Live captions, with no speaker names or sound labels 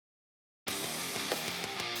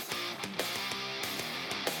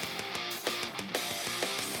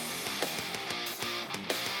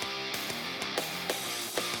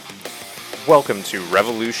Welcome to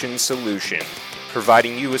Revolution Solution,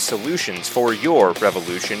 providing you with solutions for your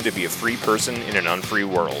revolution to be a free person in an unfree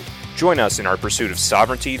world. Join us in our pursuit of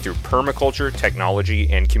sovereignty through permaculture, technology,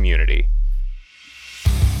 and community.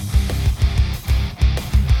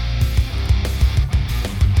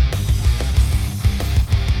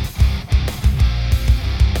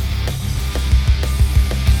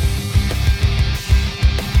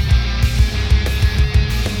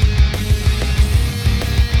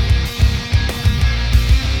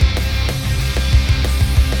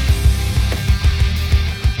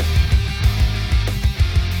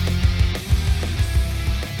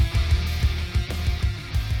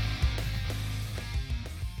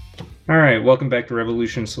 All right, welcome back to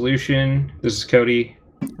Revolution Solution. This is Cody.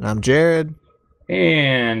 And I'm Jared.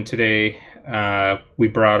 And today we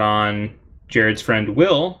brought on Jared's friend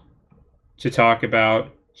Will to talk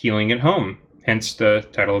about healing at home, hence the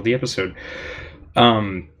title of the episode.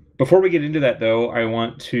 Before we get into that, though, I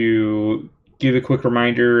want to give a quick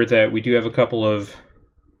reminder that we do have a couple of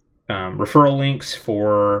referral links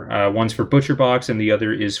for one's for ButcherBox and the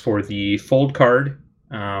other is for the Fold Card.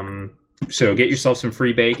 So get yourself some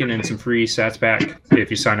free bacon and some free sats back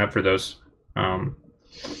if you sign up for those.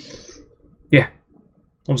 Yeah,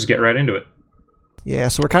 we'll just get right into it. Yeah,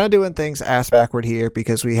 so we're kind of doing things ass backward here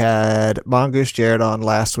because we had Mongoose Jared on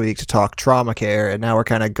last week to talk trauma care, and now we're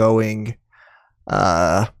kind of going,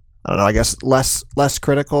 I don't know, I guess less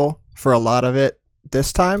critical for a lot of it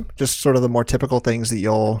this time. Just sort of the more typical things that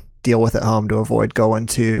you'll deal with at home to avoid going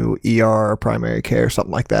to ER or primary care,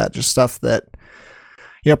 something like that. Just stuff that,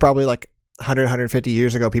 probably like 100, 150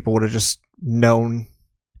 years ago, people would have just known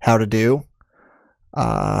how to do.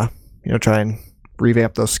 Try and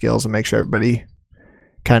revamp those skills and make sure everybody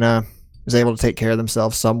kind of is able to take care of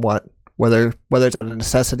themselves somewhat, whether it's a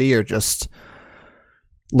necessity or just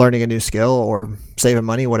learning a new skill or saving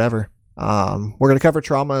money, whatever. We're going to cover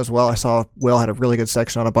trauma as well. I saw Will had a really good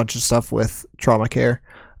section on a bunch of stuff with trauma care.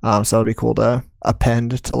 So it'd be cool to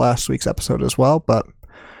append to last week's episode as well, but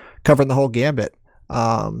covering the whole gambit.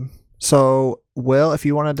 So Will, if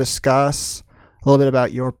you want to discuss a little bit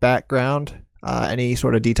about your background, any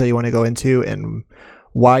sort of detail you want to go into and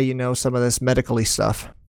why you know some of this medically stuff.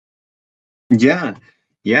 Yeah.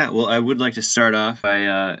 Well, I would like to start off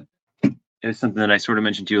by, it's something that I sort of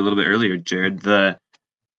mentioned to you a little bit earlier, Jared, the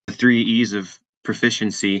 3 E's of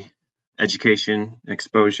proficiency: education,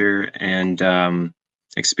 exposure, and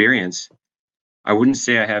experience. I wouldn't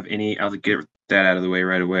say I have any, I'll get that out of the way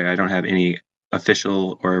right away. I don't have any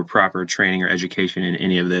official or proper training or education in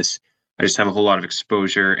any of this. I just have a whole lot of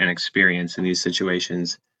exposure and experience in these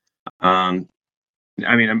situations. I'm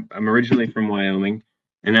originally from Wyoming,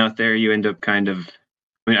 and out there you end up kind of,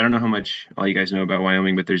 I don't know how much all you guys know about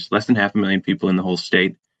Wyoming, but there's less than 500,000 people in the whole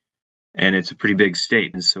state, and it's a pretty big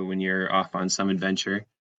state. And so when you're off on some adventure,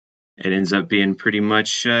 it ends up being pretty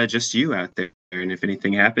much just you out there. And if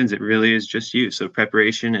anything happens, it really is just you. So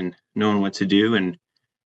preparation and knowing what to do and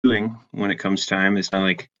doing when it comes time is kind of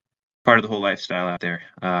like part of the whole lifestyle out there,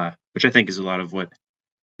 which I think is a lot of what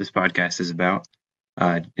this podcast is about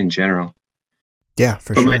in general. Yeah,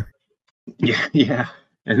 for sure. Yeah.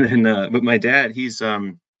 And then, but my dad, he's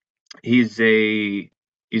part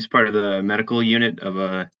of the medical unit of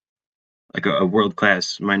a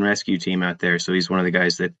world-class mine rescue team out there. So he's one of the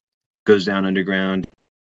guys that goes down underground,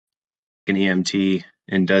 an EMT,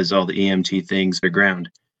 and does all the EMT things underground.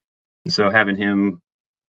 And so having him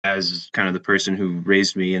as kind of the person who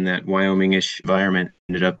raised me in that Wyoming-ish environment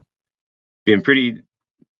ended up being pretty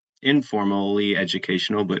informally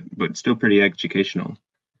educational, but still pretty educational.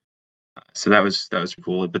 So that was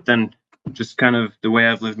cool. But then just kind of the way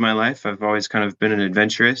I've lived my life, I've always kind of been an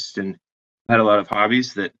adventurist and had a lot of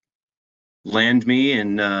hobbies that land me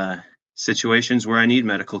in situations where I need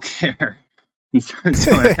medical care. So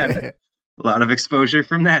I've had a lot of exposure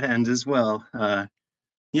from that end as well.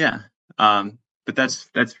 But that's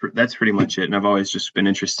pretty much it. And I've always just been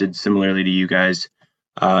interested, similarly to you guys,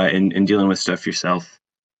 in dealing with stuff yourself.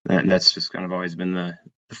 And that's just kind of always been the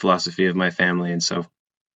philosophy of my family. And so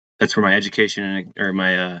that's where my education or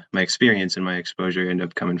my experience and my exposure end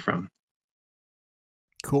up coming from.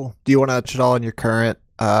 Cool. Do you want to touch at all on your current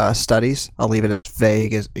studies? I'll leave it as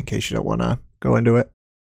vague in case you don't want to go into it.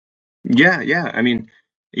 Yeah.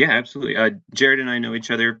 Absolutely. Jared and I know each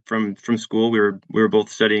other from school. We were both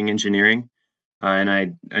studying engineering. And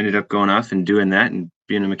I ended up going off and doing that and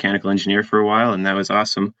being a mechanical engineer for a while, and that was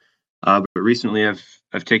awesome. But recently,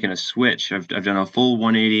 I've taken a switch. I've done a full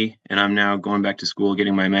 180, and I'm now going back to school,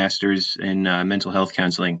 getting my master's in mental health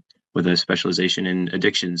counseling with a specialization in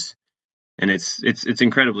addictions. And it's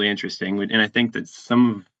incredibly interesting, and I think that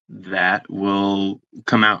some of that will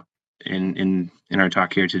come out in our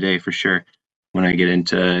talk here today for sure. When I get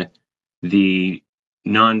into the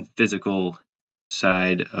non-physical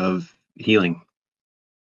side of healing.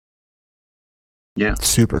 Yeah.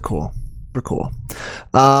 Super cool. Super cool.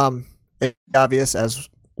 It's obvious, as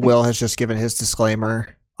Will has just given his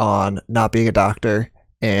disclaimer on not being a doctor,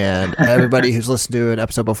 and everybody who's listened to an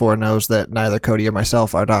episode before knows that neither Cody or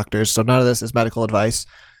myself are doctors, so none of this is medical advice,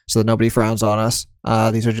 so that nobody frowns on us.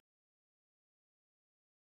 These are just...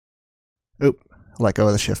 let go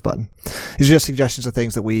of the shift button. These are just suggestions of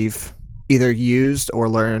things that we've either used or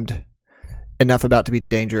learned enough about to be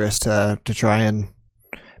dangerous to try and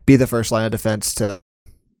be the first line of defense to,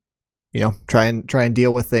 try and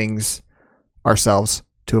deal with things ourselves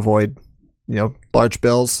to avoid, large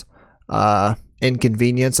bills,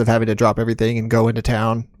 inconvenience of having to drop everything and go into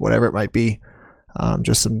town, whatever it might be.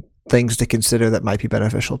 Just some things to consider that might be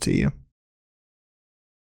beneficial to you.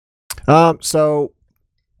 So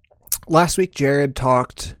last week, Jared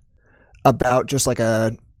talked about just like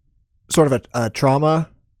a sort of a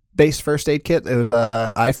trauma-based first aid kit. It was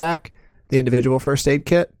IFAC, the individual first aid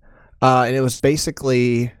kit, and it was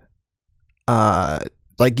basically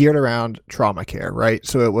like geared around trauma care, right?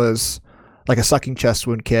 So it was like a sucking chest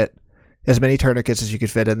wound kit, as many tourniquets as you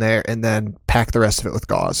could fit in there, and then pack the rest of it with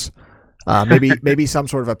gauze. Maybe some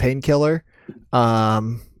sort of a painkiller,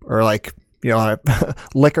 or like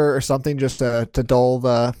liquor or something, just to dull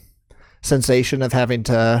the sensation of having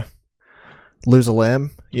to lose a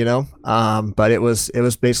limb, but it was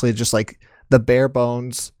basically just like the bare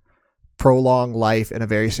bones prolong life in a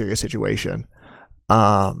very serious situation.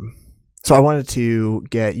 So I wanted to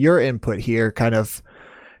get your input here, kind of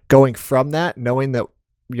going from that, knowing that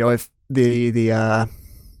if the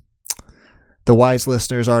wise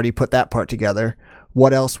listeners already put that part together,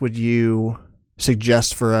 what else would you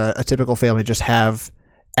suggest for a typical family just have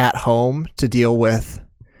at home to deal with,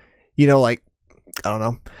 like, I don't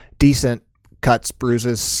know, decent cuts,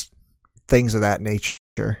 bruises, things of that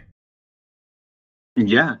nature?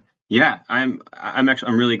 Yeah. I'm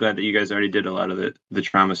really glad that you guys already did a lot of the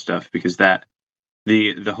trauma stuff, because that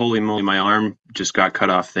the holy moly, my arm just got cut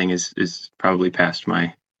off thing is probably past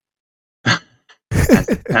my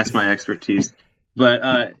past my expertise.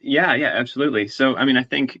 But yeah, absolutely. So I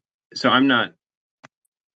think so. I'm not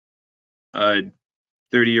a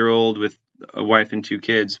 30-year-old with a wife and 2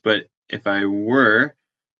 kids, but if I were,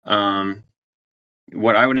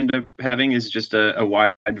 what I would end up having is just a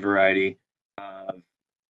wide variety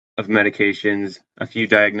of medications, a few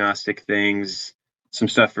diagnostic things, some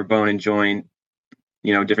stuff for bone and joint,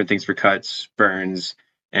 different things for cuts, burns,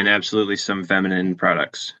 and absolutely some feminine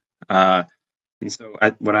products. And so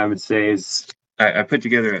what I would say is I put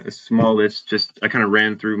together a small list. I kind of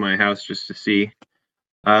ran through my house just to see.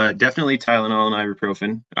 Definitely Tylenol and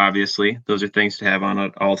ibuprofen. Obviously, those are things to have on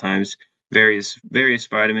at all times. Various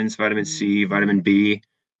vitamins, vitamin C, vitamin B,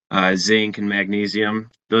 zinc, and magnesium.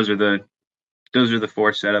 Those are the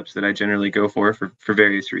 4 setups that I generally go for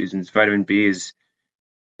various reasons. Vitamin B is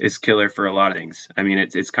killer for a lot of things. I mean,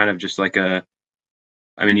 it's kind of just like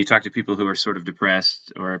you talk to people who are sort of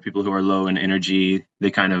depressed or people who are low in energy,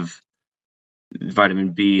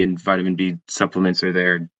 vitamin B and vitamin B supplements are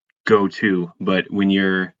their go-to. But when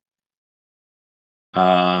you're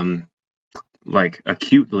like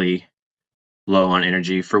acutely low on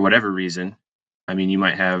energy for whatever reason, you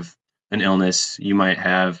might have an illness, you might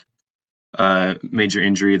have a major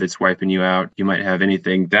injury that's wiping you out, you might have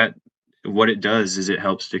anything, that what it does is it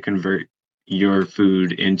helps to convert your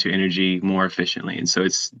food into energy more efficiently. And so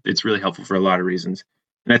it's really helpful for a lot of reasons.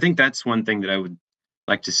 And I think that's one thing that I would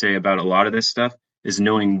like to say about a lot of this stuff is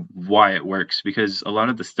knowing why it works, because a lot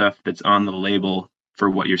of the stuff that's on the label for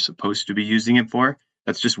what you're supposed to be using it for,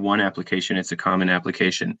 that's just one application. It's a common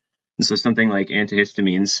application. And so something like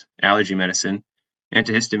antihistamines, allergy medicine,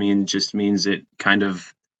 antihistamine just means it kind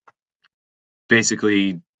of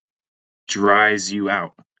basically dries you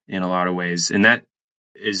out in a lot of ways. And that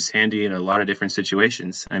is handy in a lot of different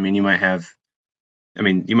situations. You might have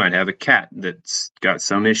a cat that's got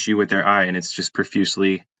some issue with their eye and it's just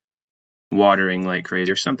profusely watering like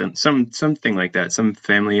crazy or something like that, some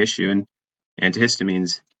family issue, and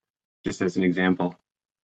antihistamines, just as an example.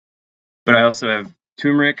 But I also have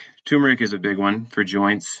turmeric. Turmeric is a big one for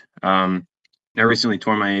joints. I recently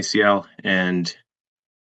tore my ACL and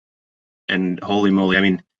holy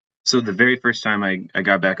moly, so the very first time I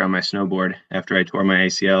got back on my snowboard after I tore my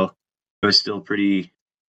ACL, it was still it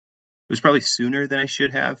was probably sooner than I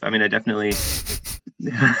should have. I definitely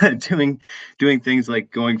doing things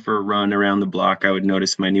like going for a run around the block, I would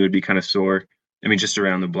notice my knee would be kind of sore. Just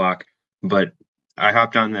around the block. But I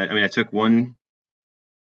hopped on that. I took one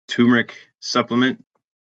turmeric supplement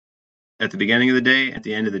at the beginning of the day, at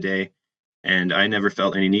the end of the day, and I never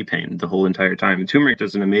felt any knee pain the whole entire time. And turmeric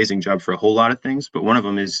does an amazing job for a whole lot of things, but one of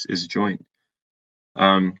them is joint.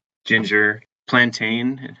 Ginger,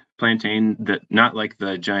 plantain, that not like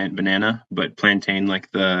the giant banana, but plantain like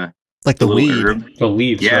the little weed. herb. The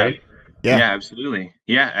leaves, Yeah. right? Yeah. Absolutely.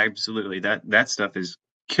 Yeah, absolutely. That stuff is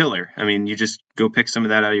killer. I mean, you just go pick some of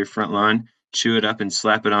that out of your front lawn, chew it up and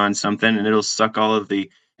slap it on something, and it'll suck all of the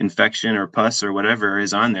infection or pus or whatever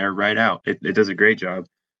is on there right out. It does a great job.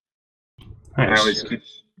 I Nice. always keep,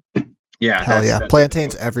 yeah. Hell yeah.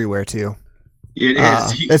 Plantain's everywhere too. It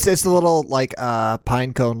is. It's a little like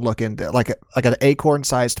pine cone looking, like an acorn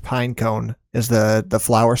sized pine cone is the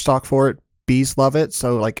flower stalk for it. Bees love it.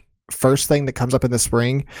 So like first thing that comes up in the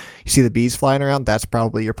spring, you see the bees flying around, that's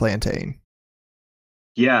probably your plantain.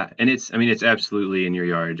 Yeah, and it's absolutely in your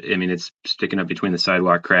yard. I mean, it's sticking up between the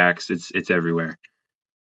sidewalk cracks. It's everywhere.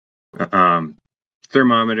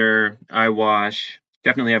 Thermometer, eye wash,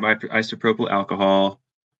 definitely have isopropyl alcohol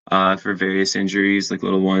for various injuries like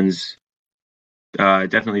little ones.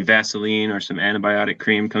 Definitely Vaseline or some antibiotic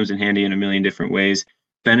cream comes in handy in a million different ways.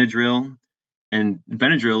 Benadryl, and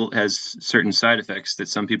Benadryl has certain side effects that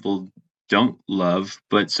some people don't love,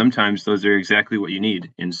 but sometimes those are exactly what you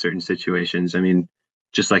need in certain situations. I mean,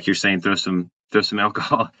 just like you're saying, throw some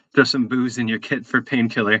alcohol, throw some booze in your kit for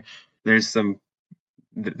painkiller. There's the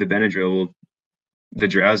Benadryl the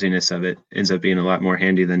drowsiness of it ends up being a lot more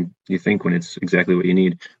handy than you think when it's exactly what you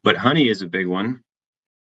need. But honey is a big one.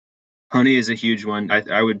 Honey is a huge one.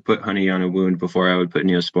 I would put honey on a wound before I would put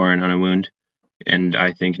Neosporin on a wound, and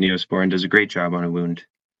I think Neosporin does a great job on a wound.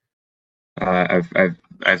 I've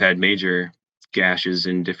had major gashes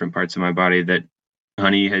in different parts of my body that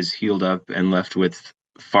honey has healed up and left with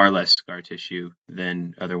far less scar tissue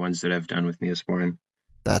than other ones that I've done with Neosporin.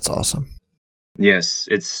 That's awesome. Yes,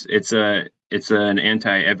 it's an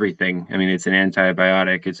anti-everything. I mean, it's an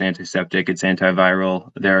antibiotic, it's antiseptic, it's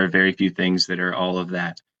antiviral. There are very few things that are all of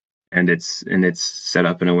that. And it's set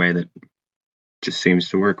up in a way that just seems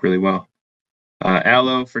to work really well.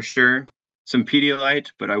 Aloe for sure. Some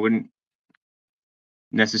Pedialyte, but I wouldn't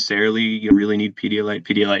necessarily you really need Pedialyte.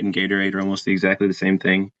 Pedialyte and Gatorade are almost exactly the same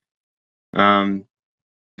thing.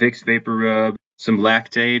 Vicks Vapor Rub, some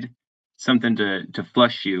Lactaid, something to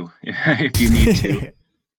flush you if you need to.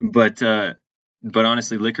 But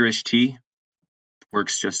honestly, licorice tea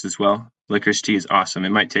works just as well. Licorice tea is awesome.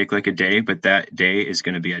 It might take like a day, but that day is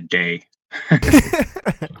going to be a day.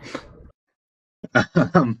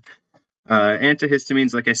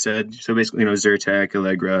 Antihistamines, like I said, so basically, Zyrtec,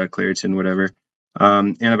 Allegra, Claritin, whatever.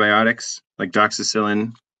 Antibiotics like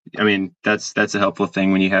doxycycline. I mean, that's a helpful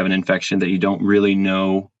thing when you have an infection that you don't really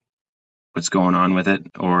know what's going on with it,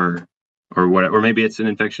 or what, or maybe it's an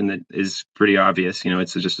infection that is pretty obvious.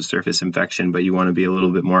 It's just a surface infection, but you want to be a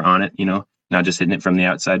little bit more on it. Not just hitting it from the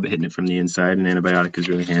outside, but hitting it from the inside. An antibiotic is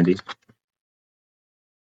really handy.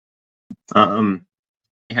 I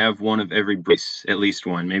have one of every brace, at least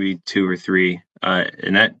one, maybe two or three,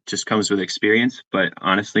 and that just comes with experience. But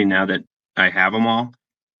honestly, now that I have them all,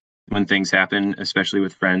 when things happen, especially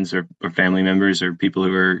with friends or family members or people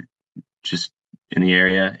who are just in the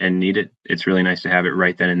area and need it, it's really nice to have it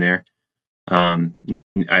right then and there. I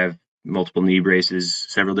have multiple knee braces,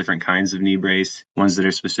 several different kinds of knee brace, ones that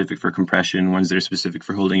are specific for compression, ones that are specific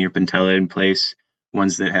for holding your patella in place,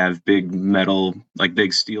 ones that have big metal, like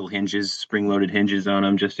big steel hinges, spring-loaded hinges on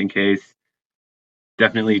them just in case.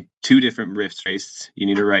 Definitely two different wrist braces. You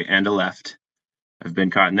need a right and a left. I've been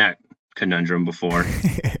caught in that conundrum before.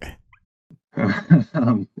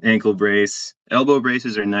 Ankle brace. Elbow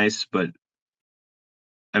braces are nice, but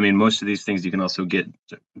I mean, most of these things you can also get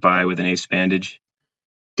by with an ace bandage.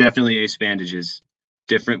 Definitely ace bandages,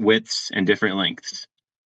 different widths and different lengths.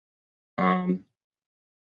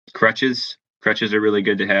 Crutches are really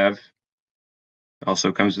good to have.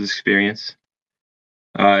 Also comes with experience.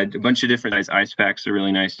 A bunch of different size ice packs are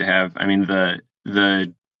really nice to have. I mean,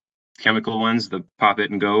 the chemical ones, the pop it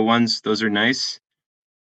and go ones, those are nice.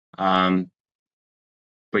 But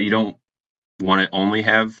you don't want to only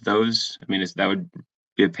have those. I mean, that would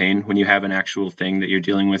be a pain when you have an actual thing that you're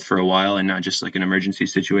dealing with for a while and not just like an emergency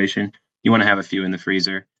situation. You want to have a few in the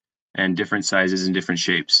freezer, and different sizes and different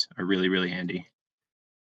shapes are really, really handy.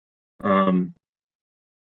 All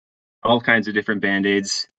kinds of different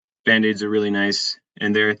Band-Aids. Band-Aids are really nice,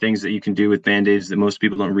 and there are things that you can do with Band-Aids that most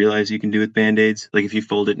people don't realize you can do with Band-Aids. Like if you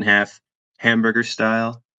fold it in half, hamburger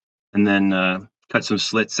style, and then cut some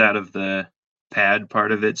slits out of the pad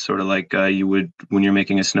part of it, sort of like you would when you're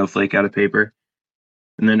making a snowflake out of paper.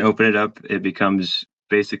 And then open it up, it becomes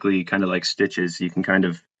basically kind of like stitches. You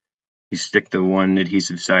stick the one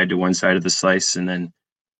adhesive side to one side of the slice and then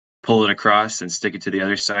pull it across and stick it to the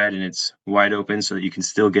other side, and it's wide open so that you can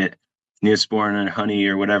still get Neosporin and honey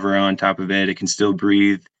or whatever on top of it. It can still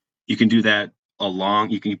breathe. You can do that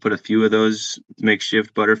you can put a few of those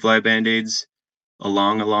makeshift butterfly band-aids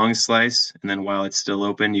along a long slice, and then while it's still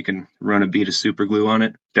open, you can run a bead of super glue on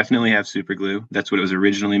it. Definitely have super glue. That's what it was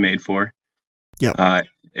originally made for. Yep.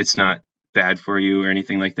 It's not bad for you or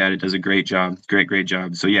anything like that. It does a great job. Great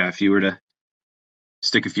job. So yeah, if you were to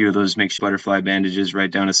stick a few of those makeshift butterfly bandages right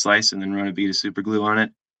down a slice and then run a bead of super glue on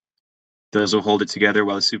it, those will hold it together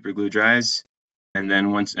while the super glue dries. And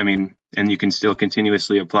then and you can still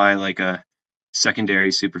continuously apply like a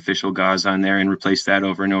secondary superficial gauze on there and replace that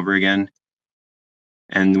over and over again.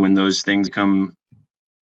 And when those things come,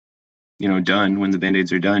 done, when the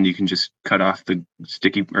band-aids are done, you can just cut off the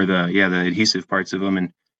sticky or the adhesive parts of them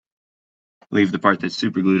and leave the part that's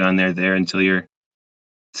super glued on there until your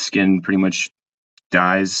skin pretty much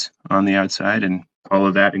dies on the outside, and all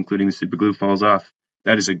of that, including the super glue, falls off.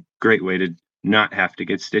 That is a great way to not have to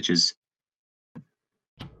get stitches.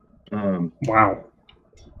 Wow.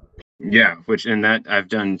 Yeah, that I've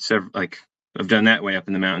done I've done that way up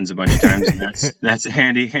in the mountains a bunch of times, and that's a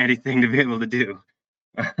handy thing to be able to do.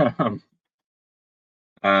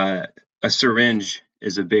 A syringe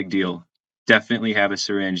is a big deal. Definitely have a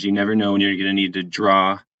syringe. You never know when you're going to need to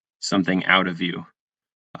draw something out of you.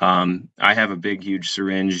 I have a big, huge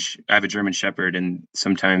syringe. I have a German Shepherd, and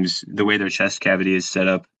sometimes the way their chest cavity is set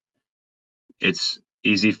up, it's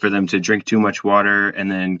easy for them to drink too much water and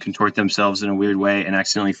then contort themselves in a weird way and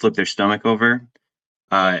accidentally flip their stomach over,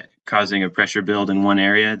 causing a pressure build in one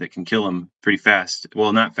area that can kill them pretty fast.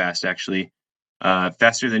 Well, not fast, actually.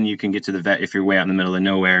 Faster than you can get to the vet if you're way out in the middle of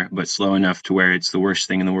nowhere, but slow enough to where it's the worst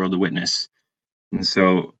thing in the world to witness. And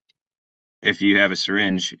so if you have a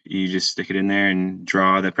syringe, you just stick it in there and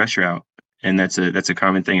draw the pressure out. And that's a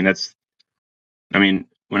common thing. And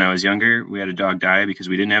when I was younger, we had a dog die because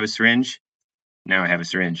we didn't have a syringe. Now I have a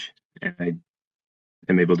syringe, and I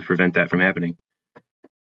am able to prevent that from happening.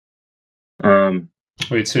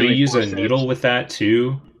 Wait, so you use a needle with that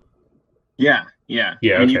too? Yeah. Okay.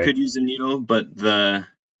 You could use a needle, but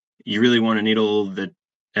you really want a needle that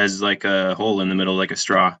has like a hole in the middle, like a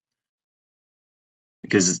straw,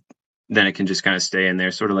 because then it can just kind of stay in there.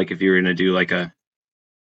 Sort of like if you were going to do like a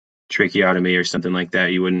tracheotomy or something like that,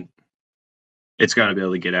 it's got to be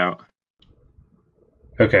able to get out.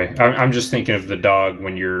 Okay, I'm just thinking of the dog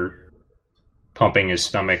when you're pumping his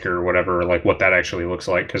stomach or whatever, like what that actually looks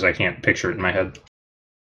like, because I can't picture it in my head.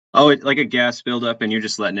 Oh, it's like a gas buildup, and you're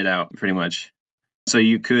just letting it out, pretty much. So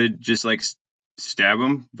you could just like stab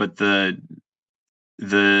them, but the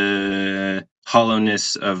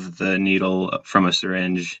hollowness of the needle from a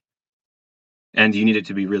syringe, and you need it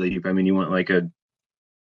to be really deep. You want like a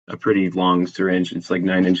pretty long syringe. It's like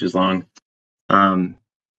 9 inches long.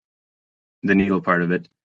 The needle part of it,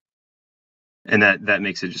 and that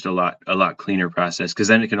makes it just a lot cleaner process, because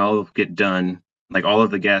then it can all get done, like all of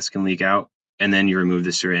the gas can leak out, and then you remove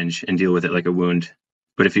the syringe and deal with it like a wound.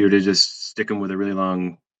 But if you were to just stick them with a really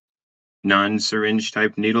long non-syringe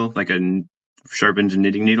type needle, like a sharpened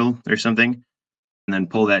knitting needle or something, and then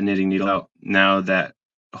pull that knitting needle out, now that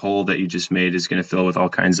hole that you just made is going to fill with all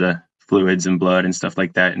kinds of fluids and blood and stuff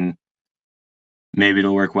like that, and maybe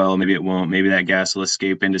it'll work well, maybe it won't. Maybe that gas will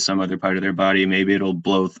escape into some other part of their body. Maybe it'll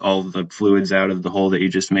blow all the fluids out of the hole that you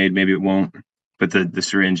just made. Maybe it won't. But the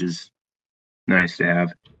syringe is nice to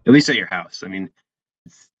have, at least at your house.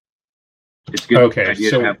 It's good. Okay,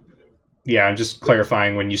 so yeah, I'm just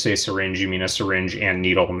clarifying. When you say syringe, you mean a syringe and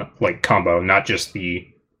needle, like combo, not just the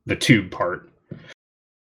tube part.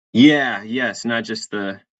 Yeah. Yes. Not just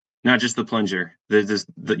the plunger.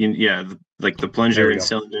 The plunger and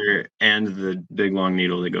cylinder and the big long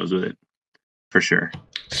needle that goes with it, for sure.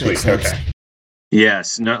 Sweet. Okay.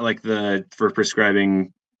 Yes, not like for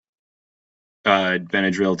prescribing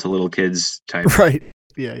Benadryl to little kids type. Right.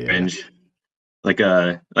 Yeah. Syringe. Like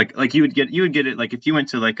you would get it like if you went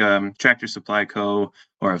to like Tractor Supply Co.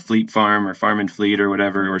 or a Fleet Farm or Farm and Fleet or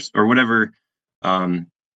whatever or whatever kind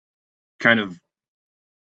of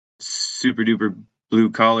super duper blue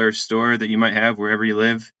collar store that you might have wherever you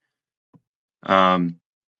live.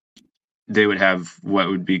 They would have what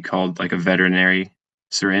would be called like a veterinary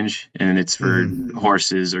syringe, and it's for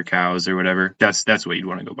horses or cows or whatever. That's what you'd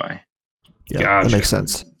want to go buy. Yeah, Gotcha. That makes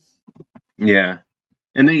sense. Yeah.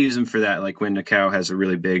 And they use them for that, like when a cow has a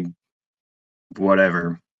really big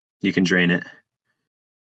whatever, you can drain it.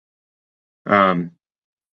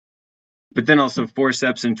 But then also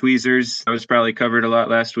forceps and tweezers. I was probably covered a lot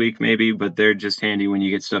last week, maybe, but they're just handy when you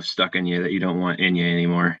get stuff stuck in you that you don't want in you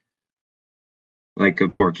anymore. Like a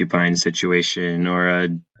porcupine situation or a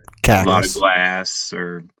a lot of Cactus. glass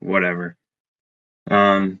or whatever.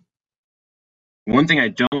 One thing I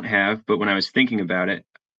don't have, but when I was thinking about it,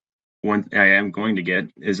 one I am going to get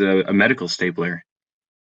is a medical stapler.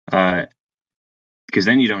 Because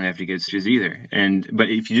then you don't have to get stitches either. But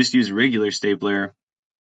if you just use a regular stapler,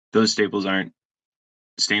 those staples aren't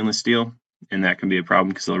stainless steel, and that can be a problem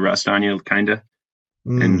because they'll rust on you, kinda,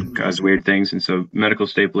 and cause weird things. And so, medical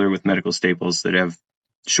stapler with medical staples that have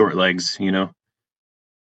short legs, you know.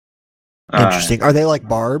 Interesting. Are they like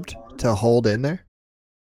barbed to hold in there?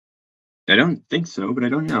 I don't think so, but I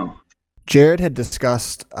don't know. Jared had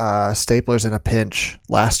discussed staplers in a pinch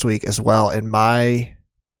last week as well, and my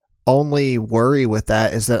only worry with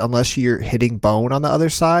that is that unless you're hitting bone on the other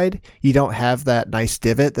side, you don't have that nice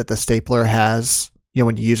divot that the stapler has, you know,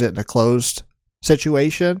 when you use it in a closed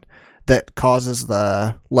situation that causes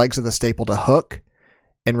the legs of the staple to hook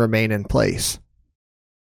and remain in place.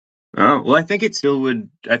 Oh, well, I think it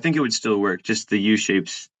would still work. Just the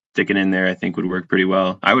U-shapes sticking in there, I think would work pretty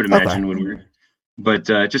well. I would imagine would work. But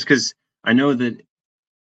just because I know that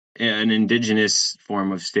an indigenous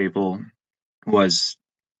form of staple was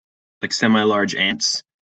like semi-large ants.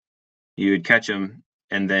 You would catch them,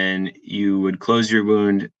 and then you would close your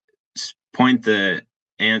wound, point the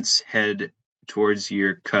ant's head towards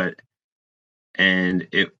your cut, and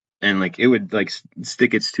it would like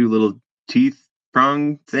stick its two little teeth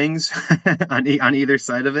prong things on either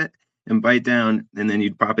side of it and bite down, and then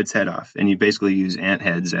you'd pop its head off, and you basically use ant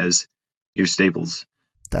heads as your staples.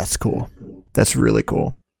 That's cool. That's really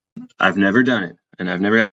cool. I've never done it, and I've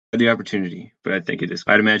never had the opportunity, but I think it is.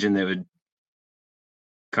 I'd imagine that would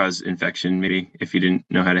cause infection, maybe, if you didn't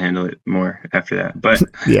know how to handle it more after that. But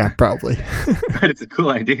yeah, probably. but it's a cool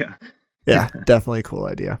idea. Yeah, definitely a cool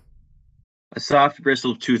idea. A soft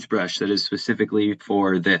bristled toothbrush that is specifically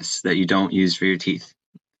for this, that you don't use for your teeth.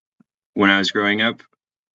 When I was growing up,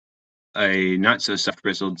 a not so soft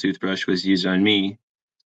bristled toothbrush was used on me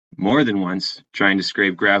more than once, trying to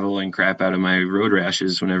scrape gravel and crap out of my road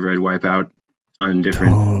rashes whenever I'd wipe out on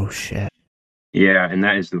different. Oh shit. Yeah, and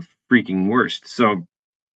that is the freaking worst. So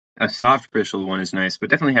a soft bristled one is nice, but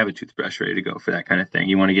definitely have a toothbrush ready to go for that kind of thing.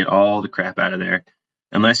 You want to get all the crap out of there,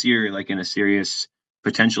 unless you're like in a serious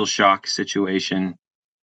potential shock situation.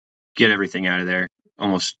 Get everything out of there,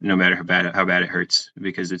 almost no matter how bad it hurts,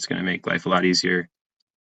 because it's going to make life a lot easier.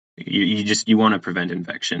 You want to prevent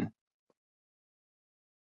infection.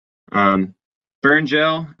 Burn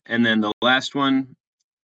gel, and then the last one.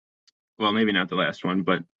 Well, maybe not the last one,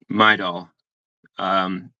 but Midol.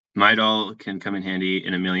 Midol can come in handy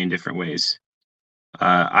in a million different ways.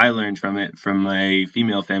 I learned from it from my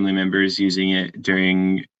female family members using it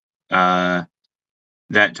during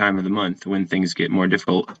that time of the month when things get more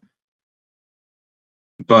difficult.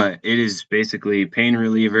 But it is basically pain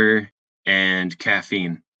reliever and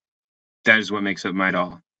caffeine. That is what makes up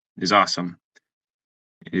Midol. It's awesome.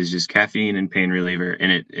 It is just caffeine and pain reliever,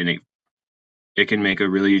 and it can make a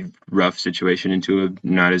really rough situation into a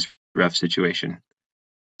not as rough situation,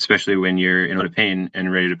 especially when you're in a lot of pain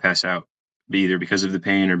and ready to pass out, either because of the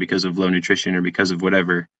pain or because of low nutrition or because of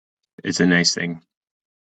whatever. It's a nice thing.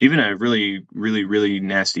 Even a really, really, really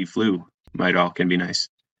nasty flu, Midol can be nice.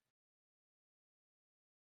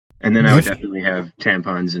 And then I would definitely have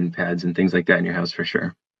tampons and pads and things like that in your house for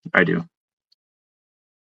sure. I do.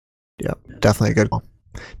 Yep, definitely a good one.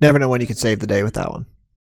 Never know when you could save the day with that one.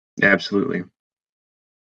 Absolutely.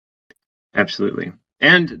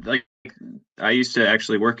 And like, I used to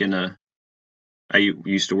actually work in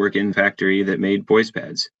factory that made poise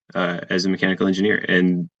pads as a mechanical engineer,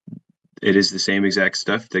 and it is the same exact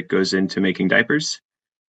stuff that goes into making diapers,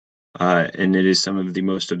 and it is some of the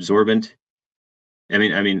most absorbent. I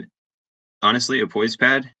mean, honestly, a poise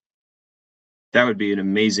pad, that would be an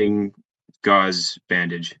amazing gauze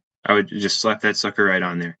bandage. I would just slap that sucker right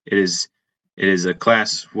on there. It is a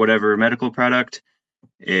class whatever medical product.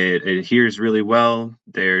 It adheres really well.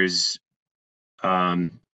 There's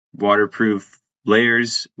waterproof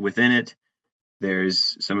layers within it.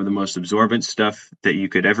 There's some of the most absorbent stuff that you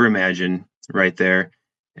could ever imagine right there.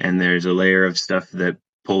 And there's a layer of stuff that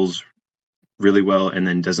pulls really well and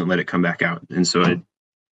then doesn't let it come back out. And so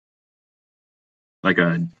like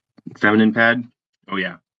a feminine pad. Oh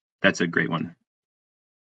yeah, that's a great one.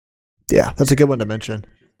 Yeah, that's a good one to mention.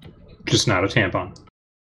 Just not a tampon.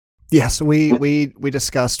 Yes, we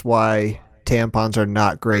discussed why tampons are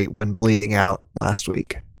not great when bleeding out last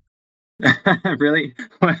week. Really?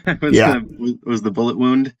 Was the bullet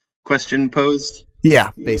wound question posed?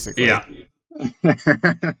 Yeah, basically. Yeah.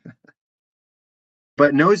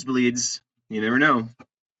 But nosebleeds, you never know.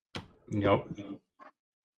 Nope.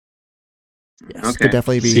 Yes, Okay. could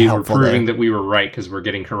definitely be See, we're helpful proving that we were right because we're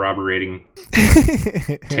getting corroborating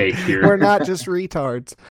there. take here. We're not just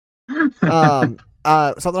retards. Something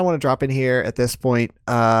I want to drop in here at this point.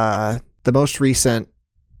 The most recent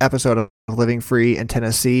episode of Living Free in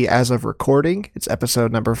Tennessee, as of recording, it's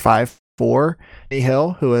episode number 54. Annie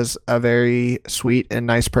Hill, who is a very sweet and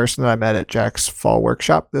nice person that I met at Jack's fall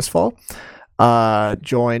workshop this fall,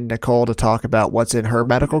 joined Nicole to talk about what's in her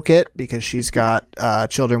medical kit because she's got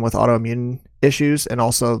children with autoimmune issues, and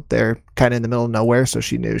also they're kind of in the middle of nowhere, so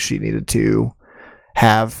she knew she needed to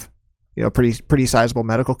have pretty sizable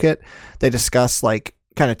medical kit. They discuss like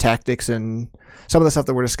kind of tactics and some of the stuff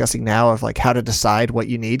that we're discussing now of like how to decide what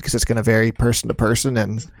you need because it's going to vary person to person,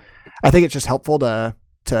 and I think it's just helpful to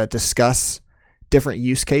discuss different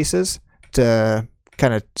use cases to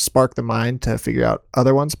kind of spark the mind to figure out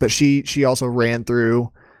other ones. But she also ran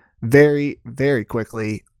through very, very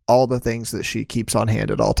quickly all the things that she keeps on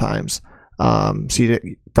hand at all times. So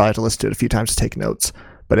you probably have to listen to it a few times to take notes,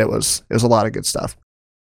 but it was a lot of good stuff.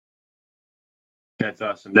 That's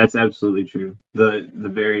awesome. That's absolutely true. The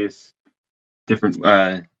various different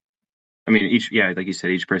I mean like you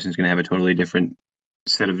said, each person's going to have a totally different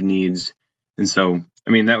set of needs. And so,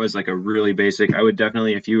 I mean, that was like a really basic. I would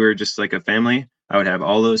definitely, if you were just like a family, I would have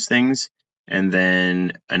all those things and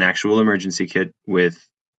then an actual emergency kit with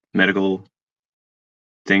medical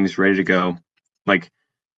things ready to go. Like,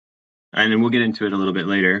 and then we'll get into it a little bit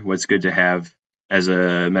later, what's good to have as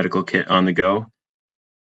a medical kit on the go.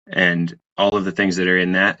 And all of the things that are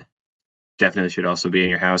in that definitely should also be in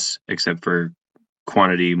your house, except for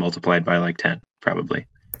quantity multiplied by like 10, probably.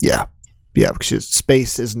 Yeah, because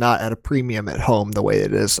space is not at a premium at home the way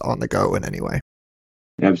it is on the go in any way.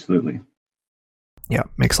 Absolutely. Yeah,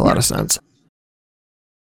 makes a lot of sense.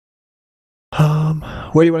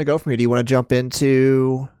 Where do you want to go from here? Do you want to jump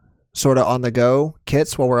into sort of on the go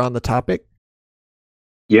kits while we're on the topic?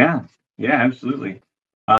 Yeah, absolutely.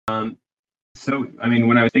 So, I mean,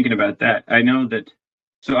 when I was thinking about that, I know that,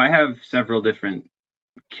 so I have several different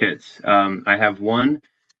kits. I have one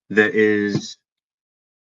that is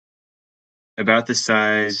about the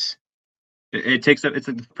size, it takes up, it's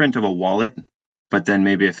a print of a wallet, but then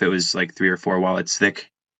maybe if it was like 3 or 4 wallets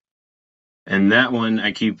thick. And that one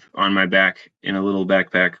I keep on my back in a little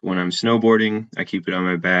backpack when I'm snowboarding. I keep it on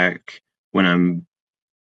my back when I'm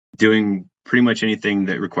doing pretty much anything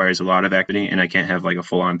that requires a lot of activity and I can't have like a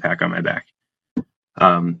full-on pack on my back.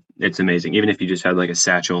 It's amazing. Even if you just had like a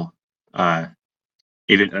satchel,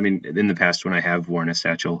 even, I mean, in the past when I have worn a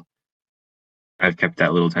satchel, I've kept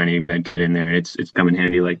that little tiny bed in there. It's come in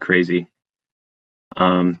handy like crazy.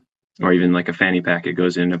 Or even like a fanny pack, it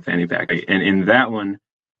goes in a fanny pack. And in that one,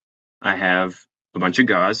 I have a bunch of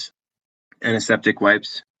gauze, antiseptic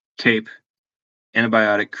wipes, tape,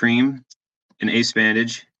 antibiotic cream, an ace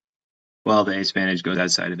bandage. Well, the ace bandage goes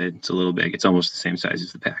outside of it. It's a little big. It's almost the same size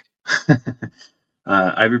as the pack.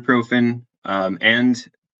 Ibuprofen, and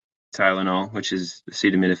Tylenol, which is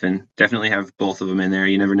acetaminophen. Definitely have both of them in there.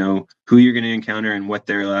 You never know who you're going to encounter and what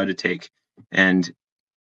they're allowed to take. And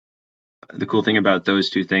the cool thing about those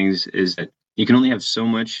two things is that you can only have so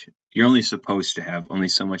much. You're only supposed to have only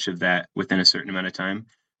so much of that within a certain amount of time.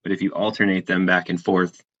 But if you alternate them back and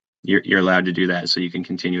forth, you're allowed to do that. So you can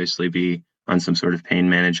continuously be on some sort of pain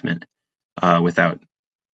management without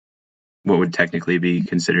what would technically be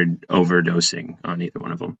considered overdosing on either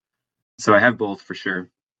one of them. So I have both for sure.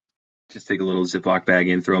 Just take a little Ziploc bag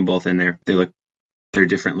and throw them both in there. They're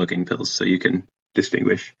different looking pills, so you can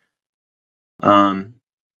distinguish. Burn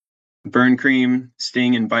cream,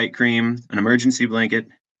 sting and bite cream, an emergency blanket,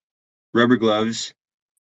 rubber gloves,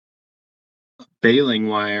 baling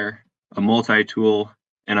wire, a multi-tool,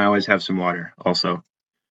 and I always have some water also.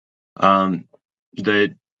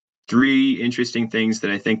 The 3 interesting things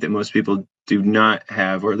that I think that most people do not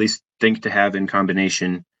have, or at least think to have in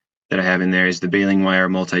combination that I have in there, is the baling wire,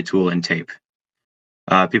 multi-tool, and tape.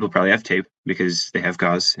 People probably have tape because they have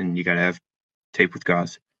gauze, and you got to have tape with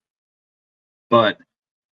gauze. But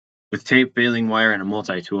with tape, baling wire, and a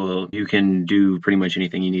multi-tool, you can do pretty much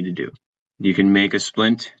anything you need to do. You can make a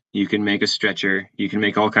splint, you can make a stretcher, you can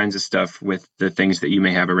make all kinds of stuff with the things that you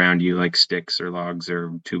may have around you, like sticks or logs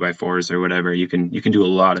or 2x4s or whatever. You can do a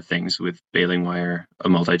lot of things with baling wire, a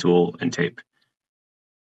multi-tool, and tape.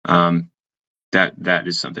 That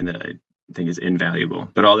is something that I think is invaluable.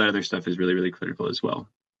 But all that other stuff is really, really critical as well.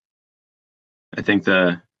 I think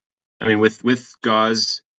with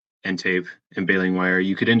gauze and tape and baling wire,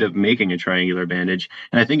 you could end up making a triangular bandage.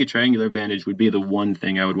 And I think a triangular bandage would be the one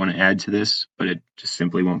thing I would want to add to this, but it just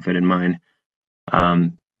simply won't fit in mine.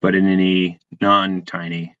 But in any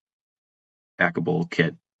non-tiny packable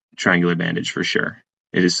kit, triangular bandage for sure.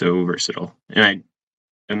 It is so versatile. And I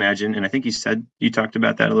imagine, and I think you talked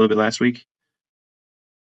about that a little bit last week.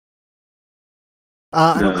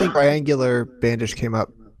 I don't think triangular bandage came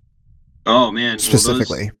up Oh man,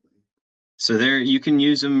 specifically. So there, you can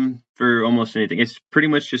use them for almost anything. It's pretty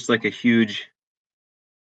much just like a huge.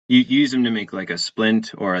 You use them to make like a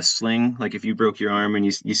splint or a sling. Like if you broke your arm and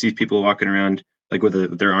you see people walking around like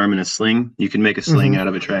with their arm in a sling, you can make a sling out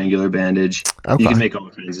of a triangular bandage. Okay. You can make all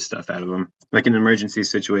kinds of stuff out of them. Like in an emergency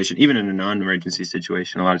situation, even in a non-emergency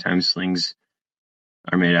situation, a lot of times slings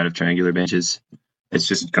are made out of triangular bandages. It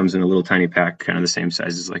just comes in a little tiny pack, kind of the same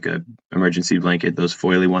size as like a emergency blanket, those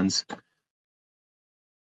foily ones.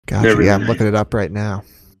 Gotcha. Really I'm nice. looking it up right now.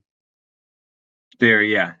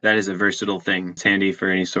 Yeah, that is a versatile thing. It's handy for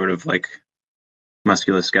any sort of like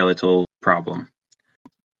musculoskeletal problem.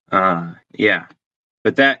 Yeah,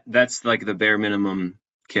 but that's like the bare minimum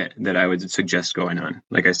kit that I would suggest going on.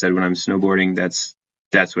 Like I said, when I'm snowboarding, that's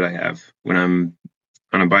what I have. When I'm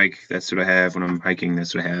on a bike, that's what I have. When I'm hiking,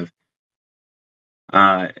 that's what I have.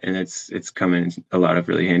 And it's come in a lot of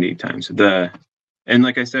really handy times. And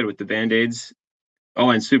like I said, with the Band-Aids,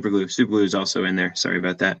 and super glue. Super glue is also in there. Sorry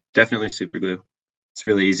about that. Definitely super glue. It's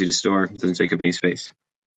really easy to store. It doesn't take up any space.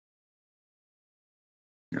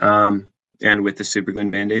 And with the super glue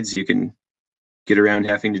and Band-Aids, you can get around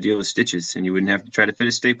having to deal with stitches, and you wouldn't have to try to fit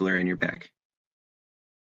a stapler in your pack.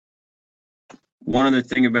 One other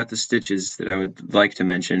thing about the stitches that I would like to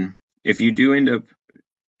mention, if you do end up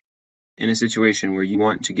in a situation where you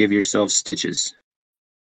want to give yourself stitches,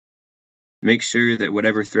 make sure that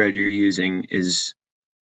whatever thread you're using is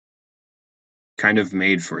kind of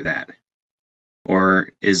made for that, or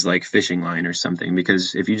is like fishing line or something,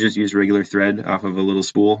 because if you just use regular thread off of a little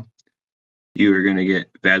spool, you are going to get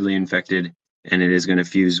badly infected, and it is going to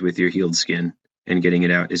fuse with your healed skin, and getting it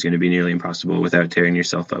out is going to be nearly impossible without tearing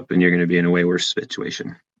yourself up, and you're going to be in a way worse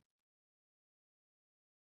situation.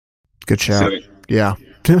 Good shout. Yeah.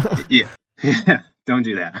 Yeah, don't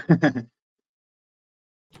do that.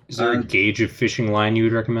 Is there a gauge of fishing line you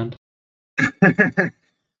would recommend?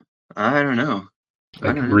 I don't know.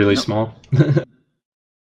 Like really small?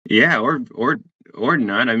 Yeah, or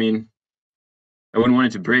not. I mean, I wouldn't want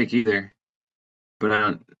it to break either. But I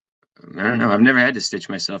don't know. I've never had to stitch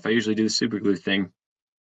myself. I usually do the super glue thing.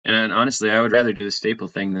 And honestly, I would rather do the staple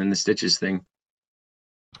thing than the stitches thing.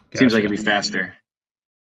 Gotcha. Seems like it'd be faster.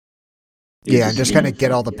 Yeah, and just kind of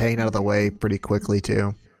get all the pain out of the way pretty quickly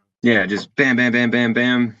too. Yeah, just bam, bam, bam, bam,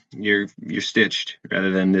 bam. You're stitched, rather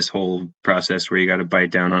than this whole process where you got to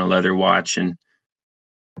bite down on a leather watch and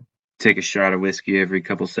take a shot of whiskey every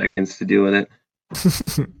couple seconds to deal with it.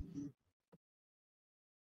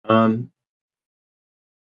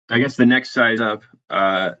 I guess the next size up,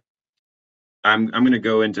 I'm going to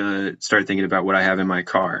go into start thinking about what I have in my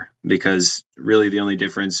car, because really the only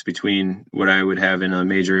difference between what I would have in a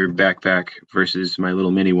major backpack versus my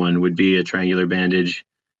little mini one would be a triangular bandage,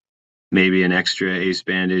 maybe an extra ace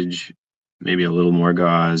bandage, maybe a little more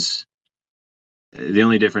gauze. The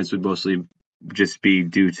only difference would mostly just be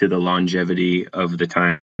due to the longevity of the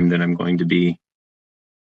time that I'm going to be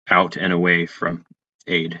out and away from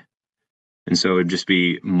aid. And so it would just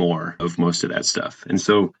be more of most of that stuff. And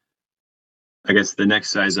so I guess the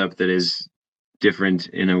next size up that is different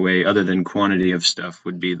in a way other than quantity of stuff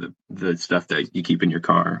would be the stuff that you keep in your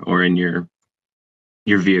car or in your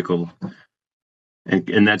vehicle.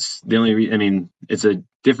 And that's the only I mean, it's a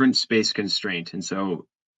different space constraint. And so,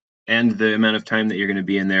 and the amount of time that you're going to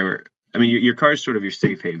be in there. I mean, your car is sort of your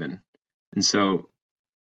safe haven. And so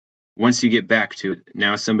once you get back to it,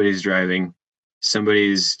 now somebody's driving,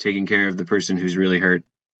 somebody's taking care of the person who's really hurt,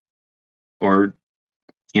 or,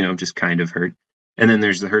 just kind of hurt. And then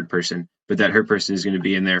there's the hurt person, but that hurt person is going to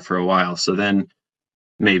be in there for a while. So then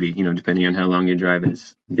maybe, depending on how long your drive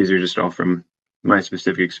is, these are just all from my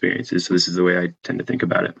specific experiences. So this is the way I tend to think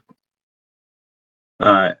about it.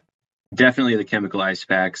 Definitely the chemical ice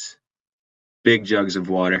packs, big jugs of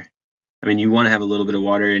water. I mean, you want to have a little bit of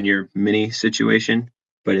water in your mini situation,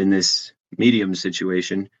 but in this medium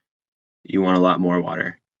situation, you want a lot more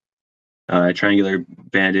water. Triangular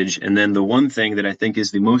bandage. And then the one thing that I think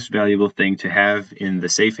is the most valuable thing to have in the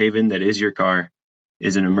safe haven that is your car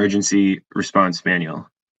is an emergency response manual.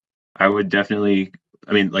 I would definitely,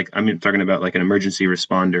 I'm talking about like an emergency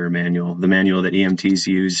responder manual, the manual that EMTs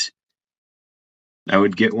use. I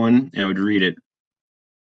would get one and I would read it,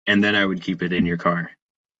 and then I would keep it in your car.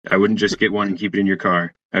 I wouldn't just get one and keep it in your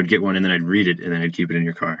car. I would get one and then I'd read it and then I'd keep it in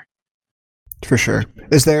your car. For sure.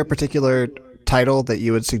 Is there a particular title that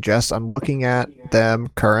you would suggest? I'm looking at them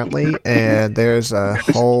currently, and there's a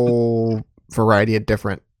whole variety of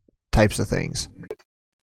different types of things.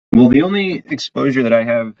 Well, the only exposure that I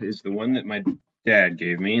have is the one that my dad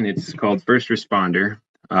gave me, and it's called First Responder.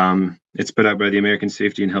 It's put out by the American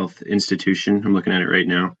Safety and Health Institution. I'm looking at it right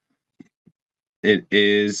now. It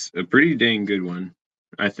is a pretty dang good one,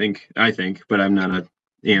 I think, but I'm not a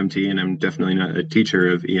EMT, and I'm definitely not a teacher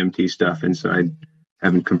of EMT stuff, and so I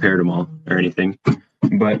haven't compared them all or anything.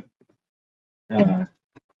 But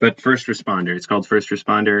First Responder. It's called First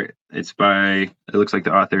Responder. It's by, it looks like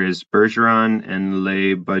the author is Bergeron and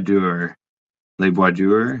Leibourdieu.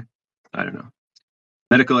 I don't know.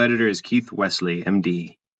 Medical editor is Keith Wesley,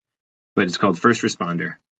 MD. But it's called First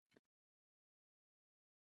Responder.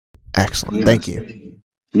 Excellent. Yes. Thank you.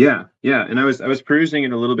 Yeah. And I was perusing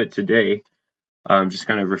it a little bit today, just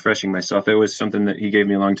kind of refreshing myself. It was something that he gave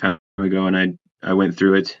me a long time ago, and I went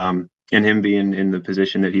through it. And him being in the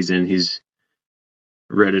position that he's in, he's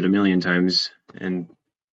read it a million times and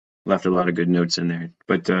left a lot of good notes in there.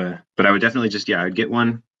 But I would definitely just, I'd get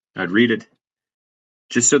one, I'd read it,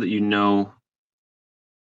 just so that you know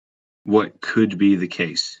what could be the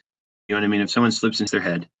case. You know what I mean? If someone slips into their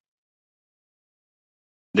head,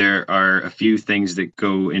 there are a few things that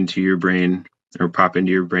go into your brain or pop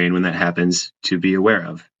into your brain when that happens to be aware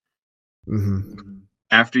of. Mm-hmm.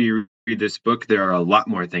 After you read this book, there are a lot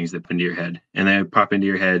more things that pop into your head, and they pop into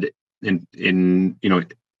your head in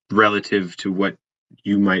relative to what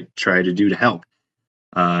you might try to do to help.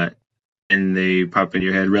 And they pop in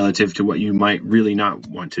your head relative to what you might really not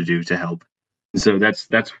want to do to help. And so that's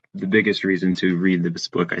the biggest reason to read this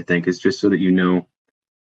book, I think, is just so that you know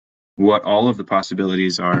what all of the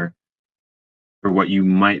possibilities are for what you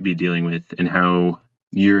might be dealing with, and how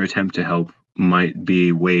your attempt to help might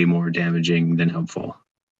be way more damaging than helpful,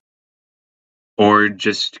 or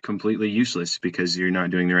just completely useless because you're not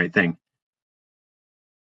doing the right thing.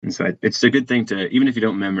 And so it's a good thing to, even if you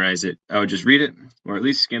don't memorize it, I would just read it, or at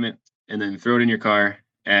least skim it, and then throw it in your car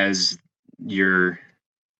as your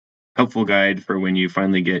helpful guide for when you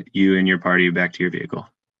finally get you and your party back to your vehicle.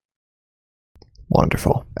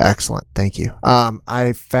 Wonderful. Excellent. Thank you.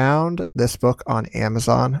 I found this book on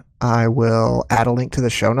Amazon. I will add a link to the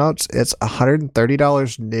show notes. It's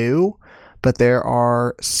 $130 new, but there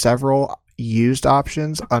are several used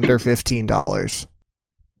options under $15.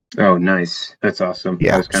 Oh, nice. That's awesome.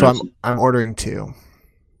 Yeah. So I'm ordering 2.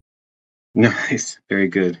 Nice. Very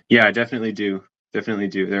good. Yeah, I definitely do. Definitely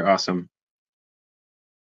do. They're awesome.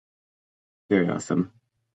 Very awesome.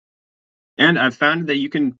 And I've found that you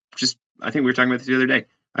can just, I think we were talking about this the other day.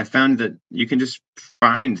 I found that you can just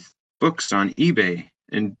find books on eBay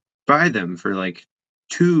and buy them for like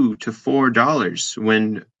 $2 to $4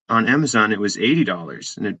 when on Amazon it was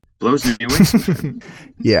 $80, and it blows me away.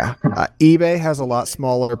 Yeah. eBay has a lot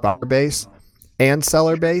smaller buyer base and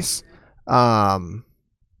seller base.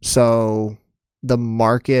 So the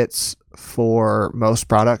markets for most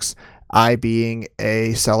products, I being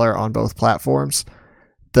a seller on both platforms,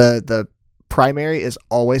 the primary is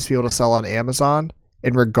always be able to sell on Amazon,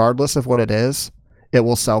 and regardless of what it is, it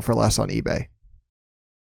will sell for less on eBay.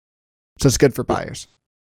 So it's good for buyers.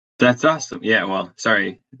 That's awesome. Yeah, well,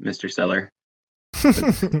 sorry, Mr. Seller.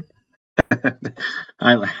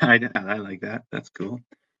 I like that. That's cool.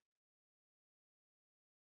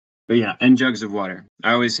 But yeah, and jugs of water.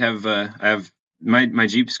 I always have I have my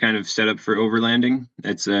Jeep's kind of set up for overlanding.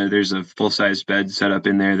 It's there's a full-size bed set up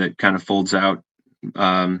in there that kind of folds out,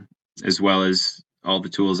 as well as all the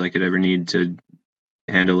tools I could ever need to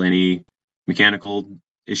handle any mechanical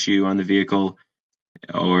issue on the vehicle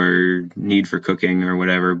or need for cooking or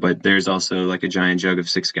whatever. But there's also like a giant jug of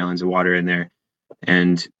 6 gallons of water in there,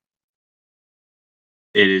 and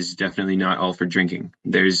it is definitely not all for drinking.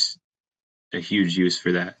 There's a huge use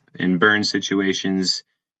for that in burn situations,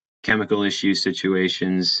 chemical issue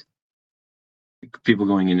situations, people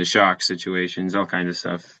going into shock situations, all kinds of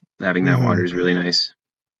stuff. Having that water is really nice.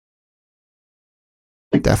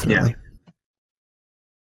 Definitely.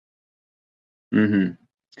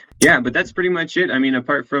 Yeah, but that's pretty much it. I mean,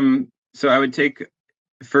 apart from, so I would take,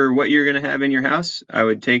 for what you're going to have in your house, I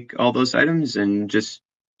would take all those items and just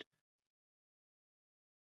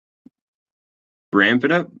ramp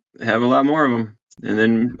it up, have a lot more of them, and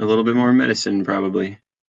then a little bit more medicine probably.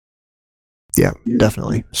 Yeah,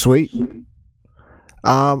 definitely. Sweet.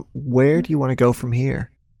 Where do you want to go from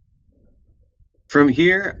here? From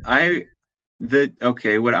here,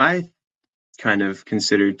 what I kind of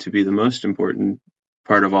considered to be the most important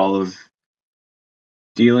part of all of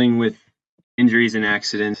dealing with injuries and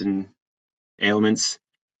accidents and ailments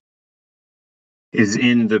is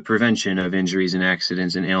in the prevention of injuries and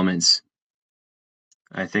accidents and ailments.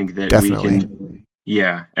 I think that Definitely. we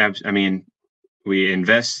can, I mean, we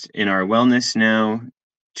invest in our wellness now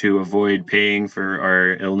to avoid paying for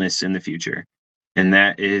our illness in the future. And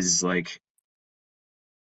that is like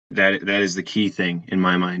that is the key thing in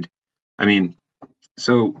my mind. I mean,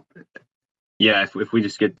 so yeah, if we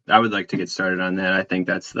just get, I would like to get started on that. I think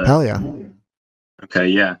that's the Hell yeah. Okay,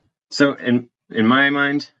 yeah. So in my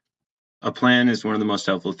mind, a plan is one of the most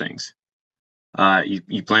helpful things.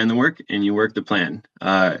 You plan the work and you work the plan.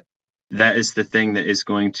 That is the thing that is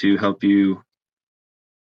going to help you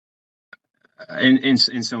in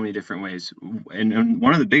so many different ways. And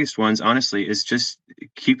one of the biggest ones, honestly, is just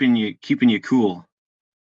keeping you cool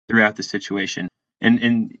throughout the situation,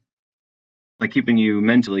 and like keeping you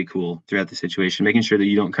mentally cool throughout the situation, making sure that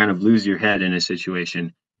you don't kind of lose your head in a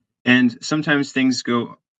situation. And sometimes things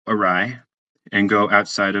go awry and go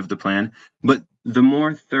outside of the plan, but the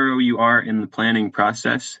more thorough you are in the planning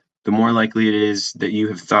process, the more likely it is that you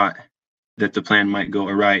have thought that the plan might go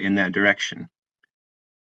awry in that direction.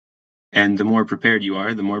 And the more prepared you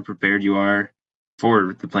are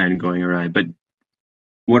for the plan going awry. But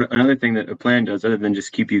what another thing that a plan does, other than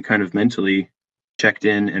just keep you kind of mentally checked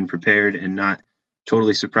in and prepared and not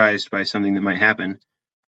totally surprised by something that might happen,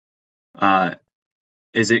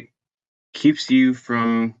 is it keeps you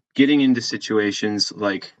from getting into situations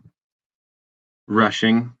like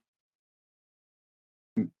rushing,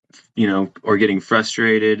 or getting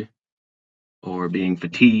frustrated, or being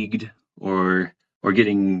fatigued, or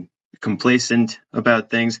getting complacent about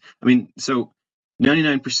things. I mean, so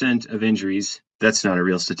 99% of injuries, that's not a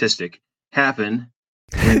real statistic, happen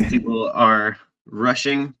when people are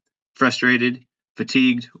rushing, frustrated,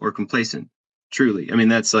 fatigued, or complacent. Truly. I mean,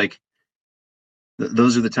 that's like,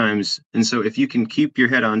 those are the times. And so if you can keep your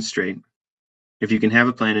head on straight, if you can have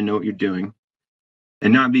a plan and know what you're doing,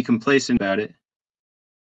 and not be complacent about it,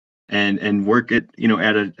 and work it,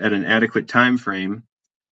 at an adequate time frame,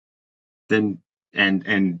 then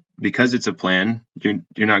and because it's a plan, you're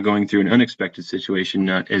not going through an unexpected situation,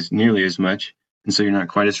 not as nearly as much, and so you're not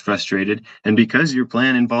quite as frustrated. And because your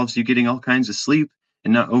plan involves you getting all kinds of sleep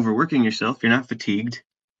and not overworking yourself, you're not fatigued.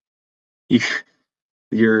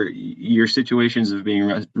 Your situations of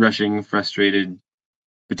being rushing, frustrated,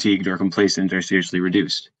 fatigued, or complacent are seriously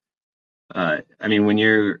reduced. I mean, when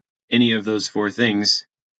you're any of those four things,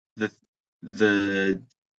 there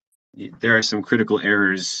are some critical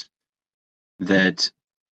errors that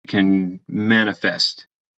can manifest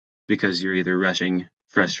because you're either rushing,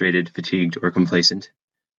 frustrated, fatigued, or complacent.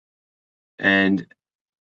 And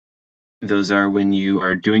those are when you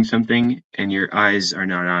are doing something and your eyes are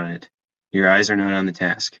not on it. Your eyes are not on the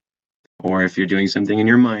task. Or if you're doing something and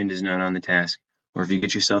your mind is not on the task. Or if you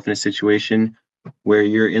get yourself in a situation where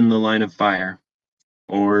you're in the line of fire,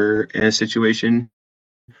 or in a situation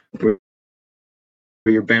where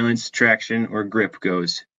your balance, traction, or grip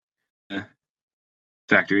goes.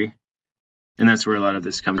 Factory. And that's where a lot of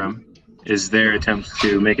this comes from, is their attempts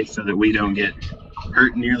to make it so that we don't get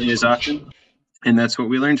hurt nearly as often. And that's what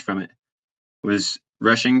we learned from it, was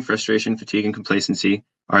rushing, frustration, fatigue, and complacency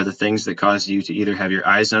are the things that cause you to either have your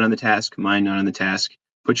eyes not on the task, mind not on the task,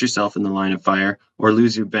 put yourself in the line of fire, or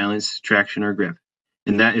lose your balance, traction, or grip.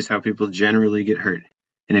 And that is how people generally get hurt.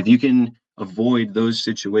 And if you can avoid those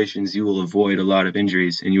situations, you will avoid a lot of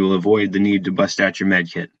injuries, and you will avoid the need to bust out your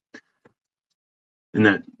med kit.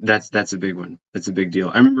 And that's a big one. That's a big deal.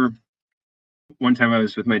 I remember one time I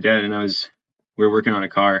was with my dad and we were working on a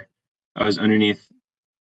car. I was underneath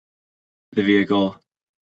the vehicle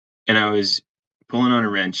and I was pulling on a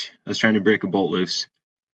wrench. I was trying to break a bolt loose.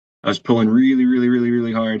 I was pulling really, really, really,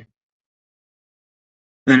 really hard. And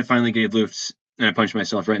then it finally gave loose and I punched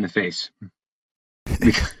myself right in the face.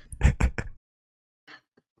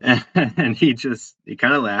 And he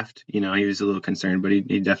kind of laughed. He was a little concerned, but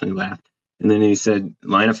he definitely laughed. And then he said,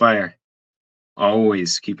 line of fire.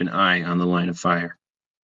 Always keep an eye on the line of fire.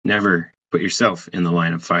 Never put yourself in the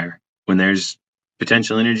line of fire. When there's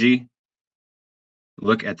potential energy,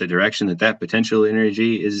 look at the direction that potential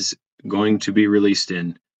energy is going to be released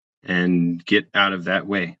in and get out of that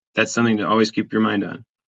way. That's something to always keep your mind on.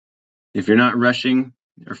 If you're not rushing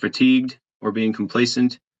or fatigued or being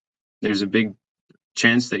complacent, there's a big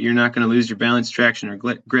chance that you're not going to lose your balance, traction, or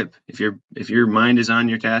grip. If your mind is on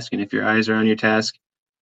your task and if your eyes are on your task,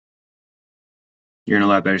 you're in a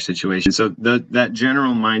lot better situation. So that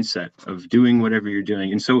general mindset of doing whatever you're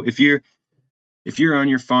doing. And so if you're on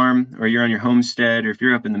your farm or you're on your homestead or if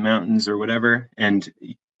you're up in the mountains or whatever, and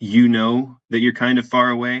you know that you're kind of far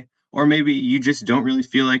away, or maybe you just don't really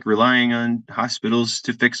feel like relying on hospitals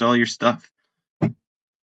to fix all your stuff,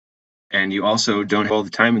 and you also don't have all the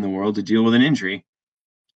time in the world to deal with an injury,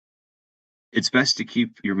 it's best to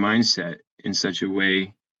keep your mindset in such a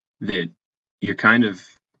way that you're kind of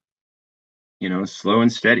slow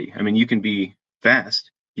and steady. I mean, you can be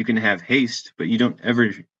fast, you can have haste, but you don't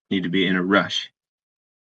ever need to be in a rush.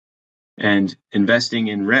 And investing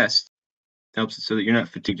in rest helps so that you're not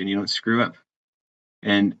fatigued and you don't screw up.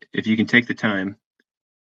 And if you can take the time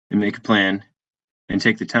and make a plan and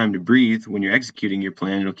take the time to breathe when you're executing your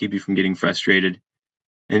plan, it'll keep you from getting frustrated.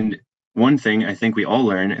 And one thing I think we all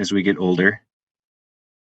learn as we get older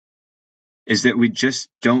is that we just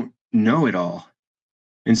don't know it all.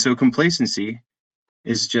 And so complacency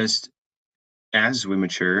is just, as we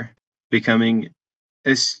mature, becoming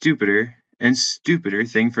a stupider and stupider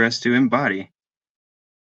thing for us to embody.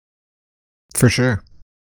 For sure.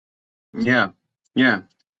 Yeah.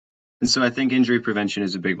 And so I think injury prevention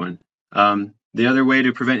is a big one. The other way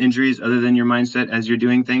to prevent injuries, other than your mindset as you're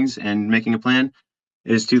doing things and making a plan,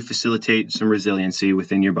 is to facilitate some resiliency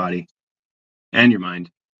within your body and your mind.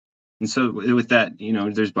 And so with that,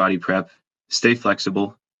 there's body prep, stay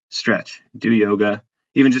flexible, stretch, do yoga,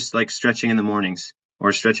 even just like stretching in the mornings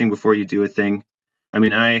or stretching before you do a thing. I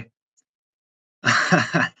mean, I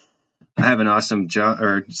have an awesome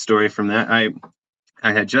story from that. I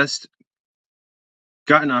had just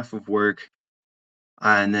gotten off of work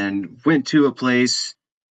and then went to a place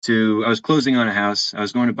I was closing on a house. I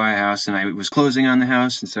was going to buy a house and I was closing on the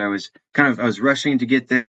house. And so I was rushing to get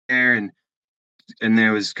there and I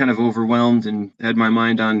was kind of overwhelmed and had my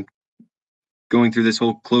mind on going through this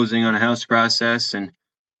whole closing on a house process. And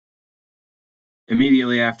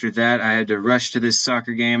immediately after that, I had to rush to this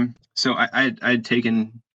soccer game. So I'd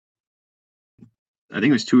taken, I think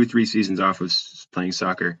it was 2 or 3 seasons off of playing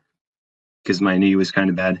soccer because my knee was kind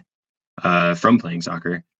of bad from playing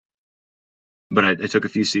soccer. But I took a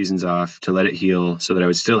few seasons off to let it heal so that I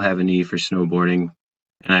would still have a knee for snowboarding.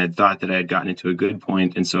 And I had thought that I had gotten it to a good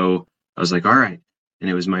point. And so I was like, all right. And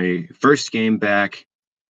it was my first game back,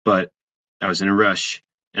 but I was in a rush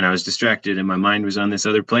and I was distracted and my mind was on this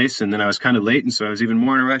other place. And then I was kind of late. And so I was even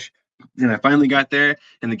more in a rush. And I finally got there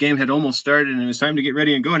and the game had almost started and it was time to get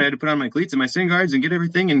ready and go. And I had to put on my cleats and my shin guards and get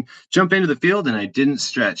everything and jump into the field. And I didn't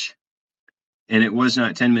stretch. And it was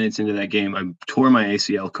not 10 minutes into that game, I tore my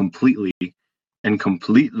ACL completely and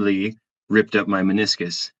completely ripped up my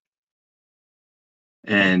meniscus.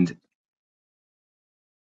 And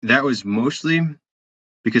that was mostly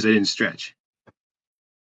because I didn't stretch.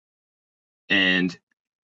 And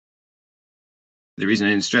the reason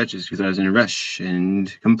I didn't stretch is because I was in a rush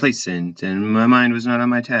and complacent and my mind was not on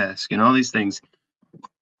my task and all these things.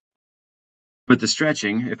 But the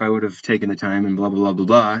stretching, if I would have taken the time and blah, blah, blah, blah,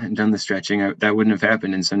 blah, and done the stretching, that wouldn't have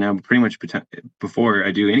happened. And so now pretty much before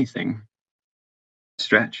I do anything,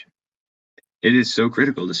 stretch. It is so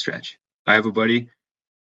critical to stretch. I have a buddy,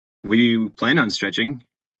 we planned on stretching,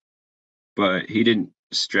 but he didn't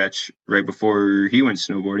stretch right before he went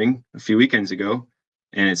snowboarding a few weekends ago.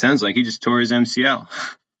 And it sounds like he just tore his MCL.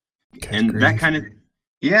 And that kind of,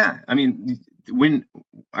 yeah. I mean,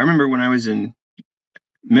 I remember when I was in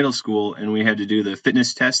middle school and we had to do the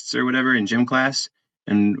fitness tests or whatever in gym class,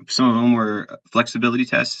 and some of them were flexibility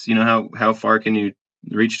tests. How far can you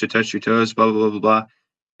reach to touch your toes, blah, blah, blah, blah, blah.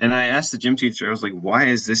 And I asked the gym teacher, I was like, why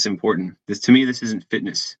is this important? To me, this isn't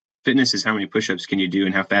fitness. Fitness is how many push-ups can you do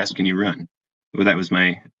and how fast can you run? Well, that was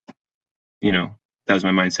my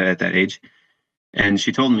mindset at that age. And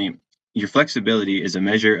she told me, your flexibility is a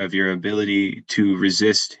measure of your ability to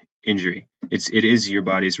resist injury. It is your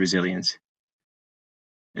body's resilience.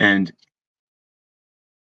 And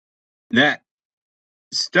that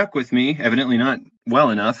stuck with me, evidently not well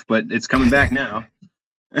enough, but it's coming back now.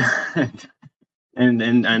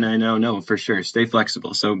 And I now know for sure, stay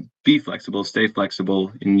flexible. So be flexible, stay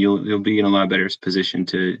flexible, and you'll be in a lot better position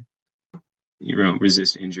to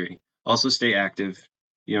resist injury. Also stay active.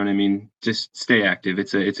 You know what I mean? Just stay active.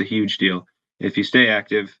 It's a huge deal. If you stay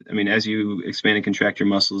active, I mean, as you expand and contract your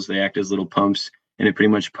muscles, they act as little pumps, and it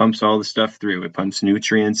pretty much pumps all the stuff through. It pumps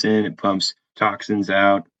nutrients in, it pumps toxins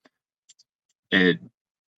out. It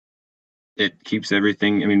keeps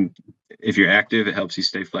everything. I mean, if you're active, it helps you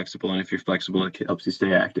stay flexible, and if you're flexible, it helps you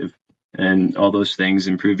stay active. And all those things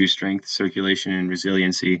improve your strength, circulation, and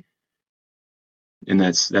resiliency. And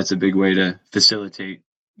that's a big way to facilitate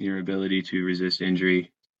your ability to resist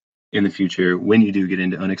injury in the future when you do get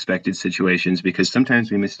into unexpected situations, because sometimes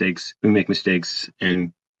we make mistakes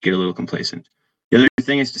and get a little complacent. The other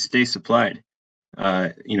thing is to stay supplied.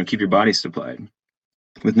 Keep your body supplied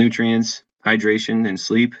with nutrients, hydration, and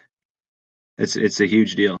sleep. It's a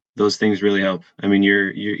huge deal. Those things really help. I mean,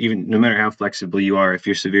 you're even, no matter how flexible you are, if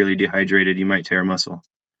you're severely dehydrated, you might tear a muscle.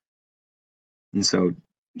 And so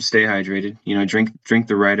stay hydrated, drink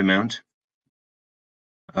the right amount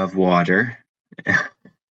of water,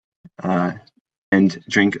 and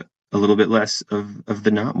drink a little bit less of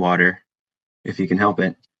the not water if you can help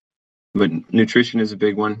it. But nutrition is a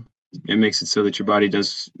big one. It makes it so that your body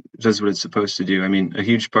does what it's supposed to do. I mean, a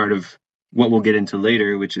huge part of what we'll get into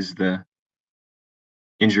later, which is the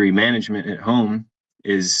injury management at home,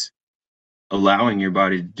 is allowing your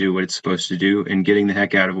body to do what it's supposed to do and getting the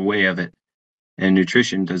heck out of the way of it. And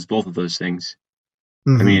nutrition does both of those things.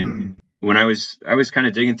 Mm-hmm. I mean, when I was kind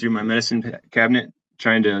of digging through my medicine cabinet,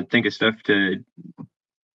 trying to think of stuff to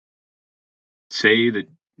say that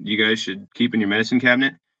you guys should keep in your medicine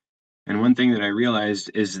cabinet. And one thing that I realized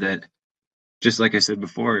is that, just like I said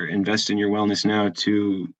before, invest in your wellness now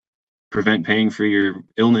to prevent paying for your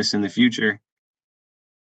illness in the future.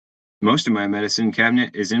 Most of my medicine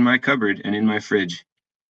cabinet is in my cupboard and in my fridge.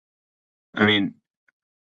 I mean,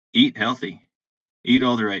 eat healthy. Eat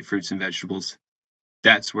all the right fruits and vegetables.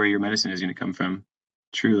 That's where your medicine is going to come from,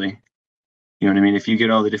 truly. You know what I mean? If you get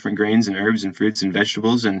all the different grains and herbs and fruits and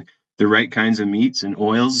vegetables and the right kinds of meats and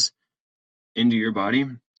oils into your body,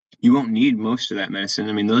 you won't need most of that medicine.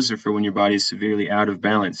 I mean, those are for when your body is severely out of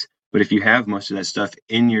balance. But if you have most of that stuff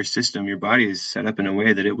in your system, your body is set up in a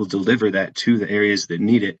way that it will deliver that to the areas that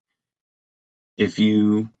need it. If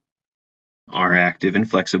you are active and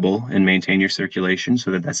flexible and maintain your circulation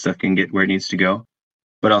so that stuff can get where it needs to go.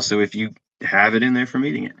 But also if you have it in there from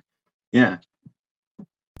eating it. Yeah.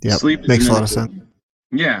 Yeah. Sleep makes a lot of sense.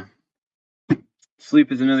 Yeah.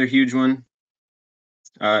 Sleep is another huge one.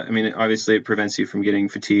 I mean, obviously it prevents you from getting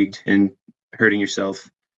fatigued and hurting yourself,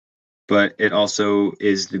 but it also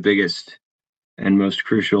is the biggest and most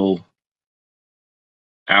crucial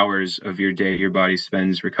hours of your day your body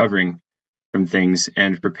spends recovering from things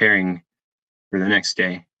and preparing for the next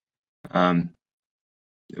day,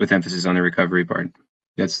 with emphasis on the recovery part.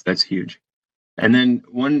 That's huge. And then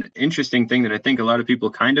one interesting thing that I think a lot of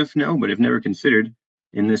people kind of know but have never considered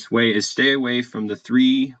in this way is stay away from the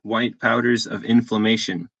 3 white powders of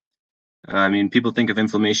inflammation. I mean, people think of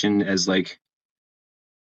inflammation as like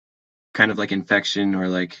kind of like infection or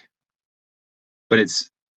like, but it's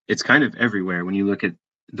kind of everywhere when you look at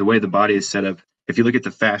the way the body is set up. If you look at the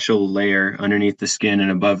fascial layer underneath the skin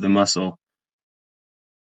and above the muscle,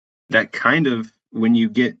 that kind of, when you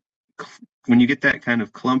get that kind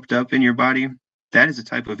of clumped up in your body, that is a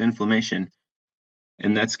type of inflammation.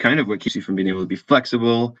 And that's kind of what keeps you from being able to be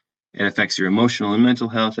flexible. It affects your emotional and mental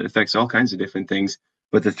health. It affects all kinds of different things.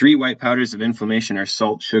 But the 3 white powders of inflammation are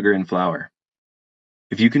salt, sugar, and flour.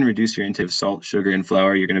 If you can reduce your intake of salt, sugar, and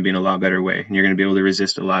flour, you're going to be in a lot better way. And you're going to be able to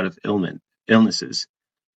resist a lot of illnesses.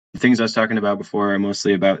 The things I was talking about before are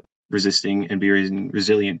mostly about resisting and being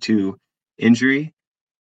resilient to injury.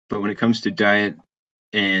 But when it comes to diet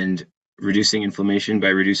and reducing inflammation by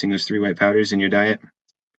reducing those 3 white powders in your diet,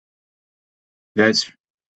 that's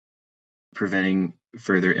preventing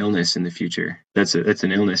further illness in the future. That's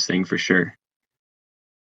an illness thing for sure.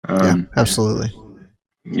 Yeah, absolutely.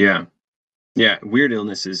 Yeah. Weird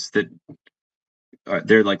illnesses that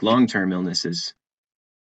they're like long-term illnesses,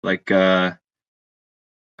 like hyper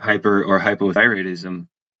or hypothyroidism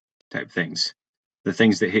type things. The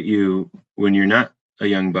things that hit you when you're not a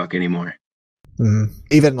young buck anymore.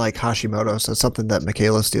 Even like Hashimoto's, that's something that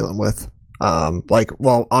Michaela's dealing with. On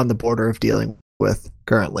the border of dealing with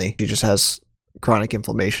currently. She just has chronic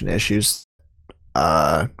inflammation issues.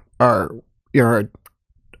 Your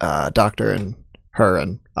doctor and her,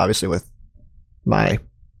 and obviously with my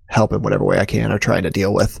help in whatever way I can, are trying to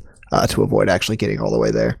deal with to avoid actually getting all the way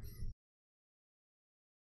there.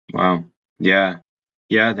 Wow. Yeah.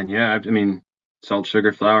 I mean, salt,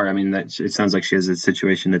 sugar, flour. I mean, it sounds like she has a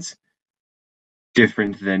situation that's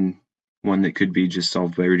different than one that could be just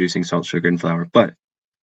solved by reducing salt, sugar, and flour. But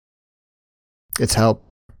it's help.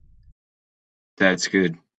 That's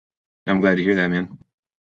good. I'm glad to hear that, man.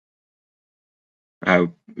 I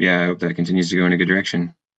hope that continues to go in a good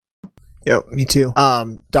direction. Yep, me too.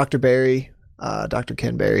 Dr. Barry, Dr.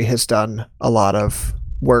 Ken Barry has done a lot of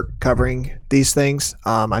work covering these things.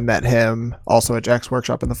 I met him also at Jack's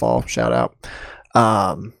workshop in the fall. Shout out.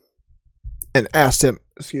 And asked him,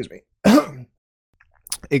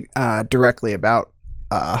 directly about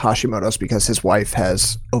Hashimoto's because his wife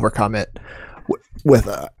has overcome it with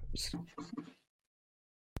a.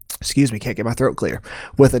 Can't get my throat clear.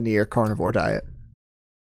 With a near carnivore diet.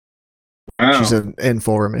 Oh. She's in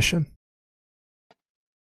full remission.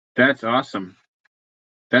 That's awesome.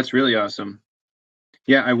 That's really awesome.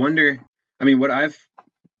 Yeah, I wonder, I mean, what I've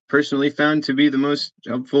personally found to be the most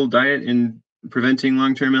helpful diet in preventing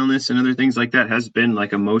long-term illness and other things like that has been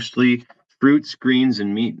like a mostly fruits, greens,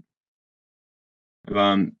 and meat.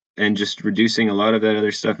 And just reducing a lot of that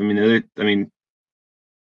other stuff. I mean,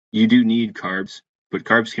 you do need carbs. but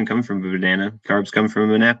carbs can come from a banana. Carbs come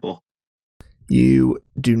from an apple. You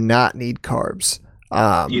do not need carbs,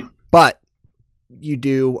 but you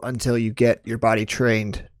do until you get your body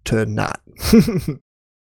trained to not.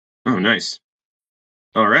 Oh, nice.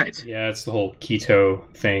 All right. Yeah, it's the whole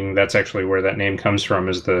keto thing. That's actually where that name comes from,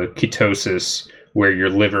 is the ketosis, where your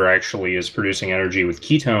liver actually is producing energy with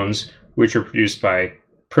ketones, which are produced by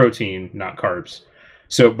protein, not carbs.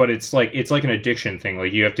 So, but it's like an addiction thing.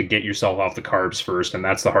 Like, you have to get yourself off the carbs first, and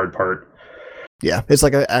that's the hard part. Yeah, it's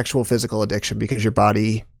like an actual physical addiction because your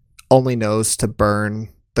body only knows to burn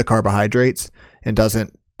the carbohydrates and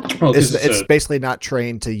doesn't. Well, it's basically not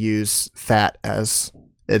trained to use fat as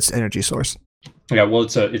its energy source. Yeah, well,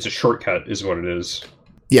 it's a shortcut, is what it is.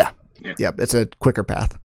 Yeah, it's a quicker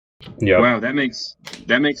path. Yeah. Wow, that makes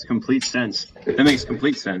complete sense. That makes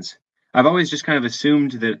complete sense. I've always just kind of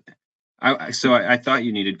assumed that. I thought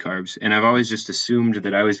you needed carbs, and I've always just assumed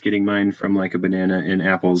that I was getting mine from like a banana and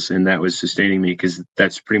apples, and that was sustaining me, because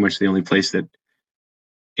that's pretty much the only place that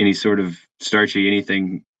any sort of starchy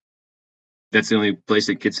anything. That's the only place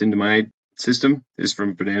it gets into my system is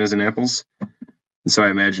from bananas and apples, and so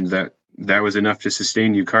I imagined that was enough to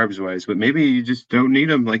sustain you carbs wise. But maybe you just don't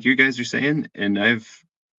need them, like you guys are saying, and I've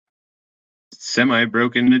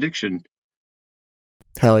semi-broken addiction.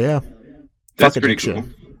 Hell yeah. That's Fuck pretty addiction.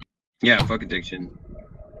 cool. Yeah, fuck addiction.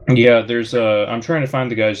 Yeah, there's I'm trying to find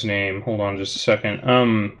the guy's name. Hold on just a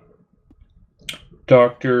second.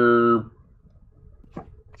 Dr.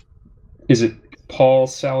 Is it Paul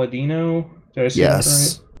Saladino? Did I say that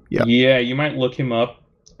right? Yep. Yeah, you might look him up.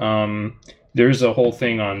 There's a whole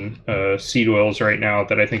thing on seed oils right now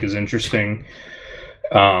that I think is interesting.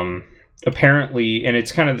 Apparently, and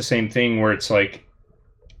it's kind of the same thing where it's like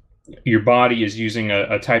your body is using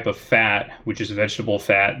a type of fat, which is vegetable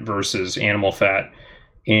fat versus animal fat.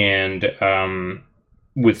 And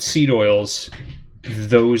with seed oils,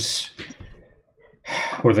 those,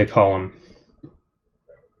 what do they call them?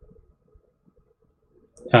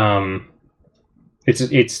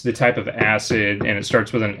 It's the type of acid, and it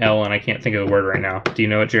starts with an L, and I can't think of the word right now. Do you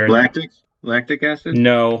know it, Jared? Lactic acid?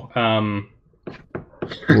 No.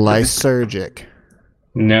 Lysergic.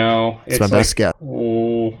 No. It's my best guess.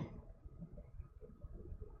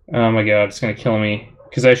 Oh my god, it's gonna kill me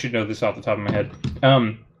because I should know this off the top of my head.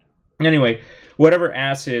 Anyway, whatever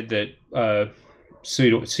acid that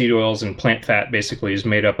seed oils and plant fat basically is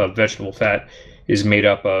made up of, vegetable fat is made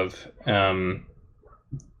up of.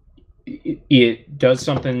 It does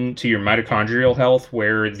something to your mitochondrial health,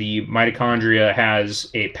 where the mitochondria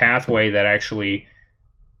has a pathway that actually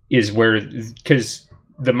is where, because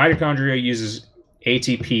the mitochondria uses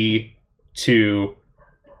ATP to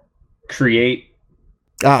create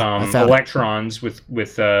electrons with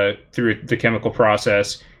through the chemical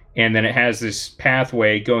process, and then it has this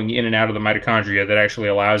pathway going in and out of the mitochondria that actually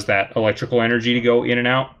allows that electrical energy to go in and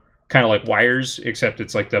out, kind of like wires, except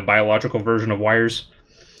it's like the biological version of wires.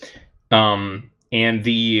 And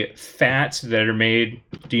the fats that are made,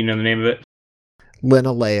 do you know the name of it?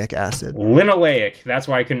 Linoleic acid. Linoleic. That's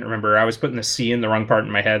why I couldn't remember. I was putting the C in the wrong part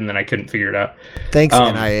in my head, and then I couldn't figure it out. Thanks,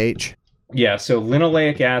 NIH. Yeah, so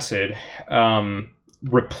linoleic acid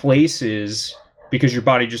replaces, because your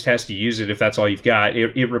body just has to use it if that's all you've got,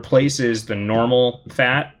 it replaces the normal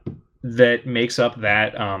fat that makes up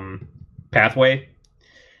that pathway.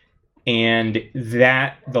 And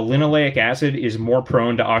that the linoleic acid is more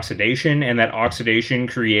prone to oxidation, and that oxidation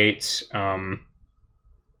creates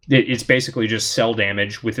it's basically just cell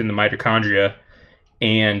damage within the mitochondria.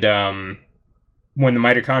 And when the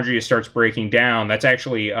mitochondria starts breaking down, that's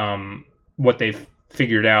actually what they've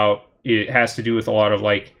figured out. It has to do with a lot of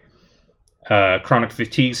like chronic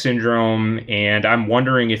fatigue syndrome, and I'm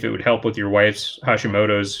wondering if it would help with your wife's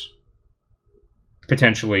Hashimoto's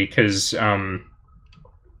potentially, because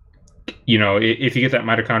you know, if you get that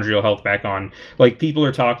mitochondrial health back on, like people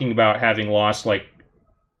are talking about having lost like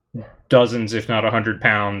dozens, if not 100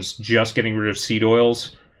 pounds, just getting rid of seed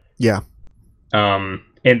oils. Yeah. And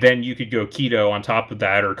then you could go keto on top of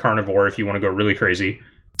that, or carnivore if you want to go really crazy.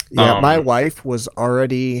 Yeah, my wife was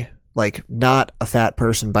already like not a fat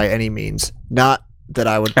person by any means. Not that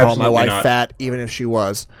I would call my wife fat, even if she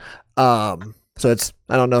was. So it's,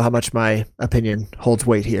 I don't know how much my opinion holds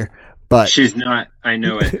weight here. But she's not. I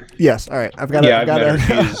know it. Yes. All right. I've got a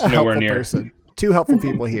helpful person. Two helpful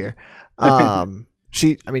people here.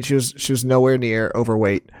 She was nowhere near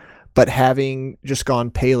overweight, but having just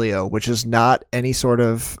gone paleo, which is not any sort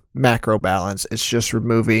of macro balance. It's just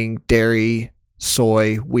removing dairy,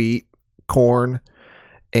 soy, wheat, corn,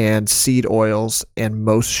 and seed oils and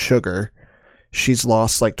most sugar. She's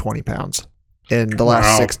lost like 20 pounds in the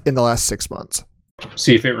last 6 months.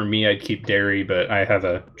 See, if it were me, I'd keep dairy, but I have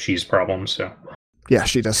a cheese problem, so. Yeah,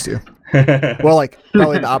 she does too. Well, like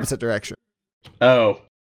probably in the opposite direction. Oh,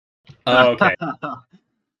 okay.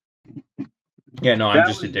 Yeah, no, I'm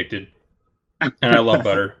just addicted, and I love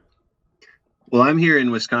butter. Well, I'm here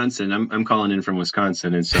in Wisconsin. I'm calling in from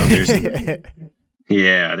Wisconsin, and so there's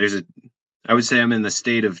I would say I'm in the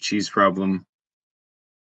state of cheese problem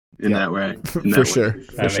in that way. For sure.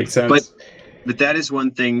 That makes sense. But that is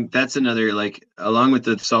one thing. That's another, like, along with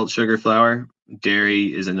the salt, sugar, flour,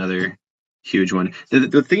 dairy is another huge one.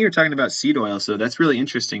 The thing you're talking about, seed oil, so that's really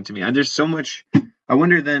interesting to me. And there's so much. I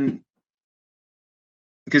wonder then,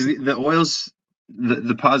 because the oils,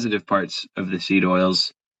 the positive parts of the seed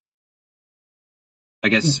oils, I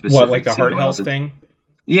guess. What, like the heart health thing?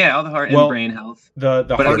 Yeah, all the heart and brain health. The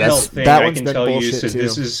heart health thing, I can tell you. So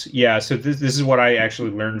this is what I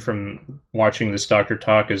actually learned from watching this doctor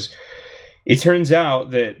talk. Is it turns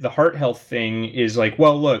out that the heart health thing is like,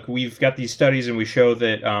 well, look, we've got these studies and we show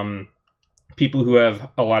that people who have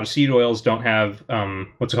a lot of seed oils don't have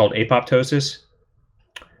what's it called, apoptosis,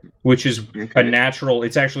 which is a natural.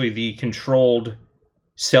 It's actually the controlled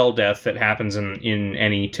cell death that happens in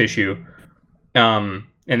any tissue.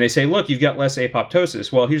 And they say, look, you've got less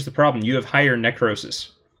apoptosis. Well, here's the problem. You have higher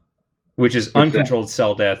necrosis, which is uncontrolled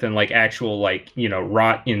cell death and like actual, like, you know,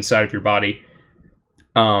 rot inside of your body.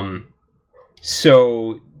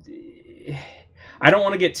 So I don't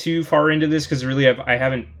want to get too far into this because really I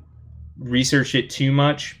haven't researched it too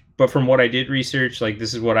much. But from what I did research, like,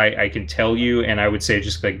 this is what I can tell you. And I would say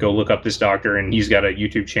just like go look up this doctor, and he's got a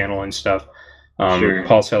YouTube channel and stuff.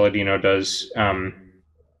 Paul Saladino does.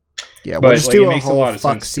 Yeah, we'll just do a makes whole a lot of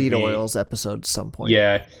fuck sense seed oils episode at some point.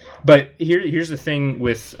 Yeah, but here's the thing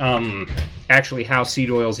with actually how seed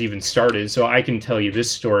oils even started. So I can tell you this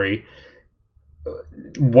story.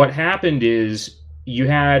 What happened is you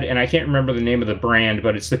had, and I can't remember the name of the brand,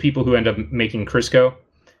 but it's the people who end up making Crisco.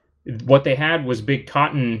 What they had was big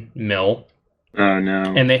cotton mill. Oh no!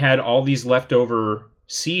 And they had all these leftover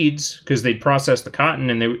seeds because they'd processed the cotton,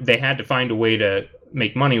 and they had to find a way to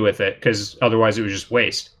make money with it because otherwise it was just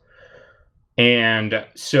waste. And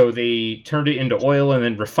so they turned it into oil and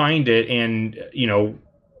then refined it. And, you know,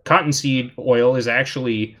 cottonseed oil is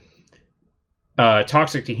actually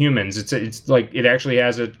toxic to humans. It's like it actually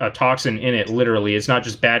has a toxin in it, literally. It's not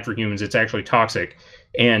just bad for humans. It's actually toxic.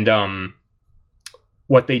 And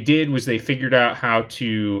what they did was they figured out how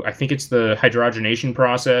to, I think it's the hydrogenation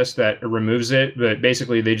process that removes it. But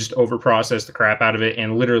basically they just overprocess the crap out of it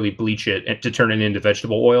and literally bleach it to turn it into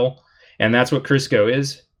vegetable oil. And that's what Crisco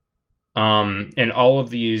is. And all of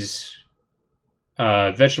these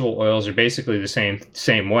vegetable oils are basically the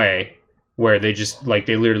same way, where they just like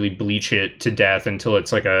they literally bleach it to death until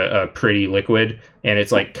it's like a pretty liquid, and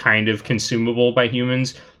it's like kind of consumable by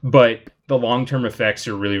humans, but the long-term effects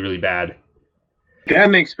are really, really bad. That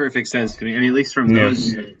makes perfect sense to me. I mean, at least from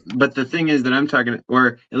those. But the thing is that I'm talking,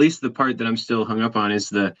 or at least the part that I'm still hung up on, is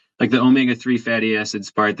the omega-3 fatty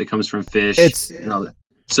acids part that comes from fish. And all that.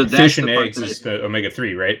 So that's fish and the part eggs is the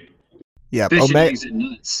omega-3, right? Yeah, fish and eggs and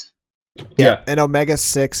nuts. Yeah, and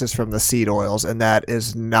omega-6 is from the seed oils, and that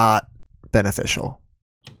is not beneficial.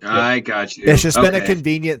 I got you. It's just been a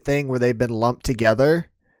convenient thing where they've been lumped together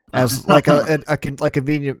as like a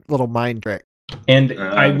convenient little mind trick. And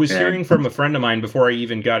I was hearing from a friend of mine before I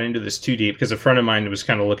even got into this too deep, because a friend of mine was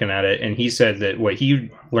kind of looking at it, and he said that what he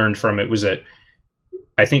learned from it was that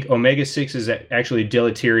I think omega-6 is actually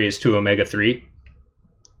deleterious to omega-3.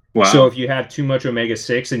 Wow. So if you have too much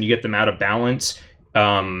omega-6 and you get them out of balance,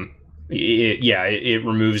 it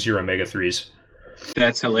removes your omega-3s.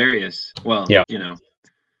 That's hilarious. Well, you know.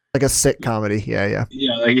 Like a sick comedy. Yeah.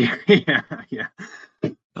 Yeah.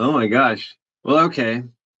 Oh my gosh. Well, okay.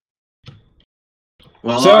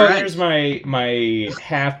 Well, so there's my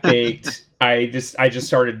half-baked I just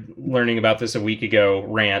started learning about this a week ago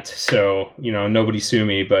rant, so, you know, nobody sue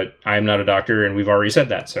me, but I'm not a doctor and we've already said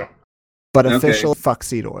that, so. But official fuck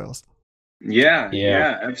seed oils. Yeah,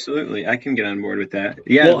 absolutely. I can get on board with that.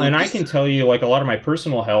 Yeah. Well, and I can tell you, like, a lot of my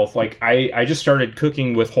personal health, like, I just started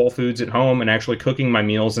cooking with Whole Foods at home and actually cooking my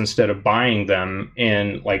meals instead of buying them,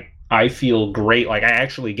 and, like, I feel great. Like, I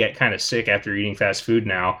actually get kind of sick after eating fast food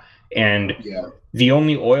now, and the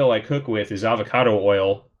only oil I cook with is avocado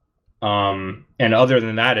oil, and other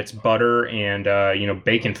than that, it's butter and,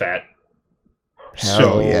 bacon fat.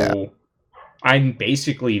 So I'm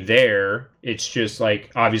basically there. It's just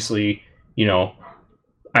like, obviously, you know,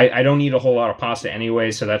 I don't eat a whole lot of pasta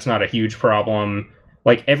anyway, so that's not a huge problem.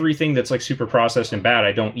 Like, everything that's like super processed and bad,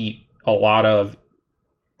 I don't eat a lot of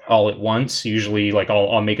all at once. Usually, like,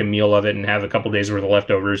 I'll make a meal of it and have a couple days worth of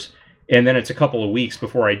leftovers. and then it's a couple of weeks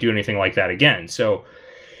before I do anything like that again. So,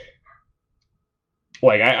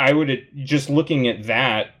 like, I would, just looking at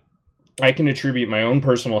that, I can attribute my own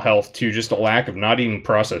personal health to just a lack of not eating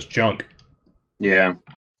processed junk. Yeah,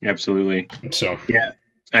 absolutely. So yeah,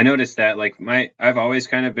 I noticed that. Like I've always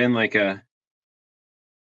kind of been like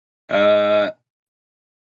I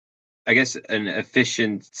guess an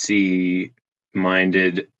efficiency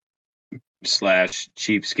minded /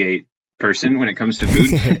 cheapskate person when it comes to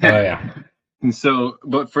food. oh yeah. And so,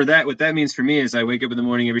 but for that, what that means for me is I wake up in the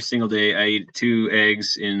morning every single day. I eat 2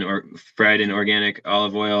 eggs fried in organic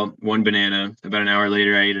olive oil, 1 banana. About an hour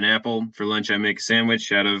later, I eat an apple. For lunch, I make a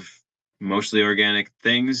sandwich out of mostly organic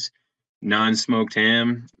things, non-smoked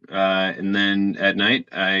ham. And then at night,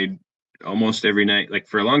 almost every night, like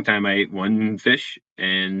for a long time, I ate 1 fish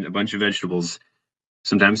and a bunch of vegetables,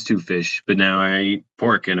 sometimes 2 fish. But now I eat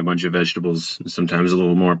pork and a bunch of vegetables, sometimes a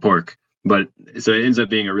little more pork. But so it ends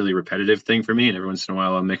up being a really repetitive thing for me, and every once in a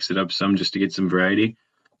while I'll mix it up some just to get some variety.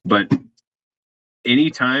 But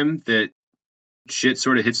anytime that shit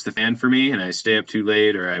sort of hits the fan for me and I stay up too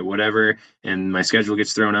late or I whatever and my schedule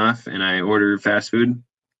gets thrown off and I order fast food,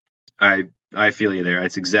 I feel you there.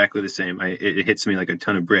 It's exactly the same. It hits me like a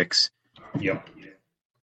ton of bricks. Yep.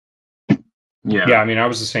 Yeah. I mean, I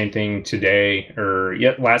was the same thing today, or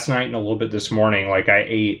last night and a little bit this morning. Like I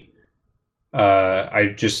ate.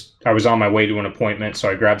 I was on my way to an appointment, so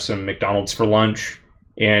I grabbed some McDonald's for lunch,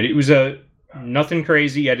 and it was nothing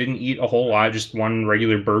crazy. I didn't eat a whole lot, just 1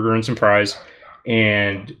 regular burger and some fries,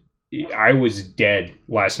 and I was dead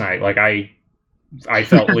last night. Like I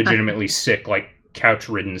felt legitimately sick, like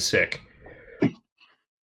couch-ridden sick.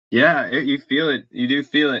 Yeah, you feel it. You do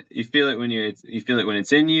feel it. You feel it when you feel it when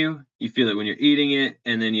it's in you. You feel it when you're eating it,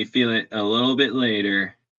 and then you feel it a little bit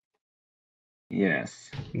later.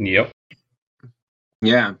 Yes. Yep.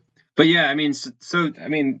 Yeah, but yeah, I mean, so I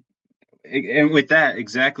mean, and with that,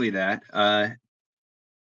 exactly that.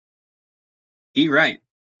 Eat right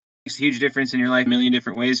makes a huge difference in your life, a million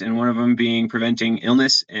different ways, and one of them being preventing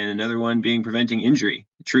illness, and another one being preventing injury.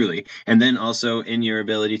 Truly, and then also in your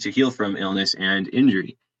ability to heal from illness and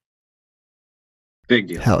injury. Big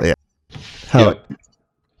deal. Hell yeah. Hell yeah.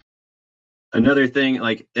 Another thing,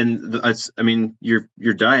 like, I mean, your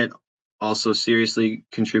diet also seriously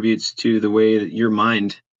contributes to the way that your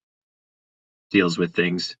mind deals with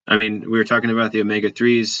things. I mean, we were talking about the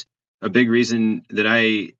omega-3s. A big reason that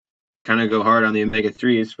I kind of go hard on the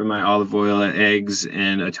omega-3s for my olive oil, eggs,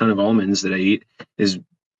 and a ton of almonds that I eat is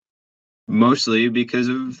mostly because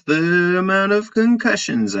of the amount of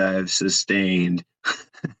concussions I've sustained.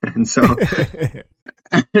 and so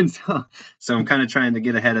I'm kind of trying to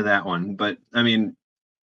get ahead of that one. But I mean,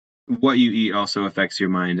 what you eat also affects your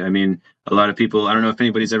mind. I mean, a lot of people, I don't know if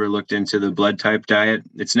anybody's ever looked into the blood type diet.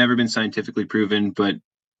 It's never been scientifically proven, but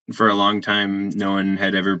for a long time, no one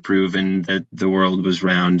had ever proven that the world was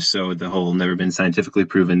round. So the whole never been scientifically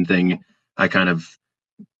proven thing, I kind of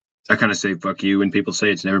say, fuck you when people say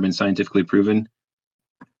it's never been scientifically proven.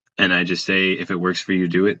 And I just say, if it works for you,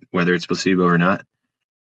 do it, whether it's placebo or not.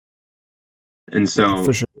 And so Yeah,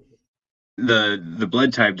 for sure. the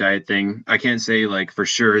blood type diet thing, I can't say like for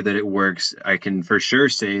sure that it works. I can for sure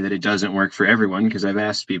say that it doesn't work for everyone because I've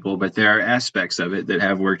asked people, but there are aspects of it that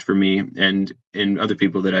have worked for me and in other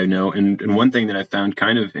people that I know. And one thing that I found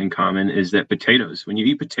kind of in common is that potatoes, when you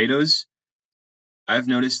eat potatoes, I've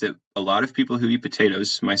noticed that a lot of people who eat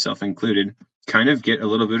potatoes, myself included, kind of get a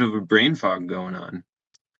little bit of a brain fog going on.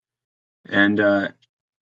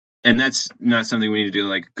 And that's not something we need to do,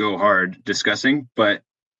 like go hard discussing, but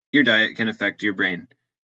your diet can affect your brain,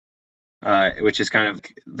 which is kind of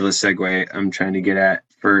the segue I'm trying to get at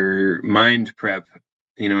for mind prep.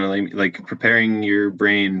 You know, like preparing your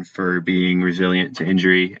brain for being resilient to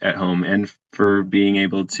injury at home and for being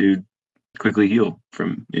able to quickly heal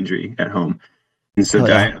from injury at home. And so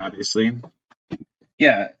diet, obviously.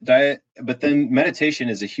 Yeah, diet. But then meditation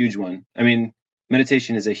is a huge one. I mean,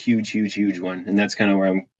 meditation is a huge one. And that's kind of where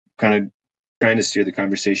I'm kind of trying to steer the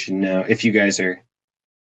conversation now. If you guys are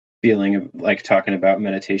feeling like talking about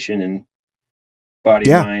meditation and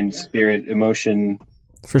body, mind, spirit, emotion.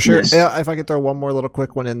 For sure. Yes. Yeah, if I could throw one more little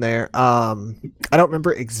quick one in there. I don't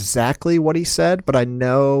remember exactly what he said, but I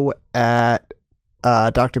know at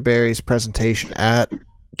Dr. Barry's presentation at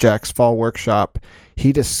Jack's fall workshop,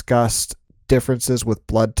 he discussed differences with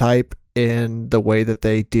blood type in the way that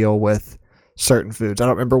they deal with certain foods. I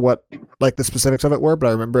don't remember what like the specifics of it were, but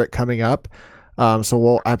I remember it coming up.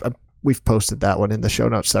 So we've posted that one in the show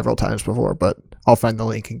notes several times before, but I'll find the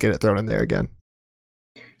link and get it thrown in there again.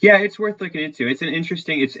 Yeah, it's worth looking into. It's an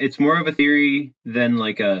interesting. It's more of a theory than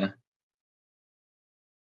like a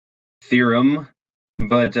theorem,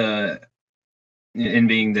 but in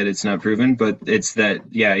being that it's not proven, but it's that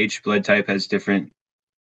each blood type has different.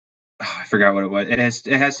 Oh, I forgot what it was. It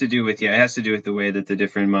has to do with the way that the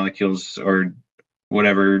different molecules or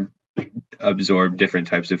whatever absorb different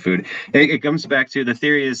types of food. It comes back to the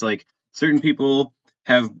theory is like certain people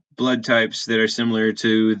have blood types that are similar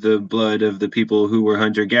to the blood of the people who were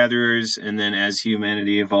hunter gatherers, and then as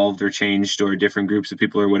humanity evolved or changed, or different groups of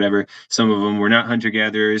people or whatever, some of them were not hunter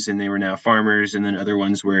gatherers and they were now farmers, and then other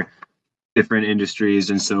ones were different industries,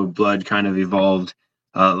 and so blood kind of evolved.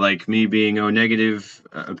 Like me being O negative,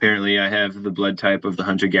 apparently I have the blood type of the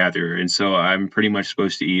hunter gatherer, and so I'm pretty much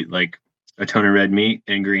supposed to eat like a ton of red meat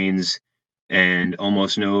and greens and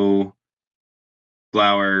almost no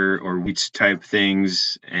flour or wheat type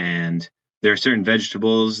things. And there are certain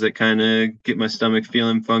vegetables that kind of get my stomach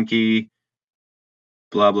feeling funky,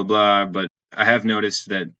 blah, blah, blah. But I have noticed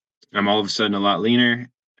that I'm all of a sudden a lot leaner,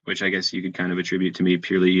 which I guess you could kind of attribute to me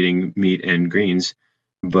purely eating meat and greens.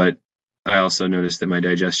 But I also noticed that my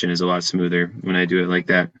digestion is a lot smoother when I do it like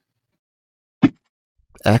that.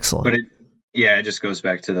 Excellent. But it just goes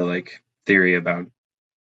back to the like theory about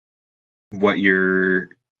what your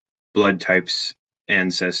blood types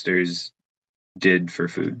ancestors did for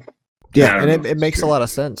food. Yeah, and it makes a lot of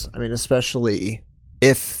sense. I mean, especially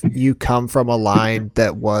if you come from a line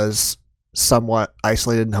that was somewhat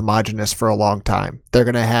isolated and homogenous for a long time. They're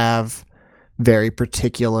going to have very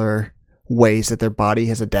particular ways that their body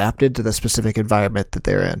has adapted to the specific environment that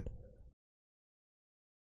they're in.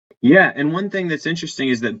 Yeah, and one thing that's interesting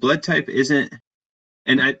is that blood type isn't,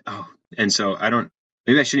 so I don't,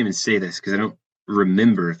 maybe I shouldn't even say this because I don't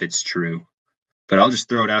remember if it's true, but I'll just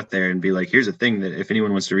throw it out there and be like, here's a thing that if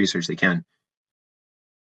anyone wants to research, they can.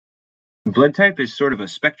 Blood type is sort of a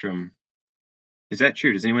spectrum. Is that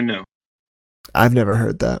true? Does anyone know? I've never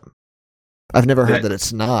heard that. I've never heard that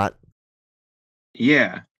it's not.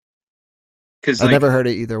 Yeah. Because I've never heard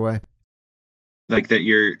it either way. Like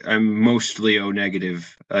that I'm mostly O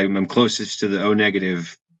negative. I'm closest to the O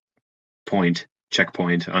negative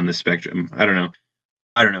checkpoint on the spectrum. I don't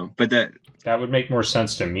know. But that would make more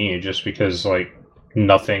sense to me, just because like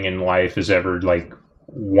nothing in life is ever like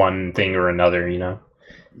one thing or another, you know?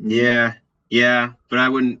 Yeah. But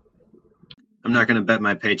I'm not going to bet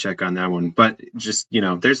my paycheck on that one. But just,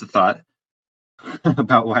 there's a thought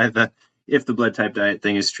about why if the blood type diet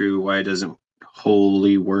thing is true, why it doesn't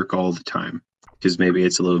wholly work all the time. Because maybe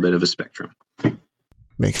it's a little bit of a spectrum.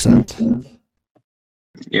 Makes sense.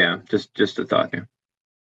 Yeah, just a thought here.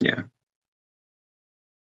 Yeah.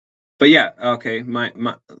 But yeah, okay, my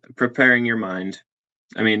preparing your mind.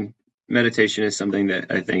 I mean, meditation is something that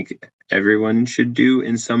I think everyone should do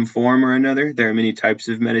in some form or another. There are many types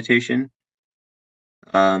of meditation.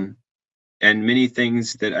 And many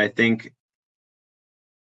things that I think,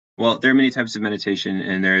 well, there are many types of meditation,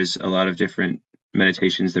 and there's a lot of different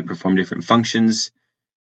meditations that perform different functions,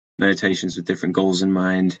 meditations with different goals in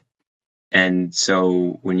mind. And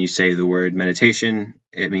so when you say the word meditation,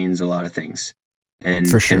 it means a lot of things. And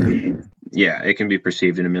for sure. It can be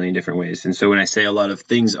perceived in a million different ways. And so when I say a lot of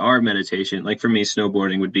things are meditation, like for me,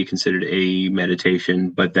 snowboarding would be considered a meditation,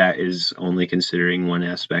 but that is only considering one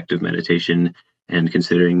aspect of meditation and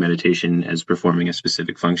considering meditation as performing a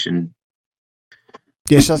specific function.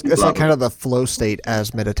 Yeah, it's like kind of the flow state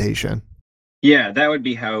as meditation. Yeah, that would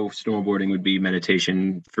be how snowboarding would be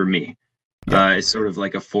meditation for me. Yeah. It's sort of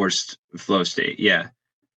like a forced flow state. Yeah.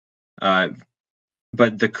 But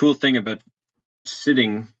the cool thing about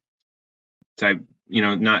sitting type,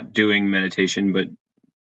 not doing meditation, but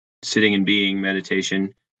sitting and being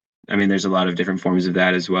meditation, I mean, there's a lot of different forms of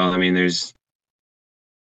that as well. I mean, there's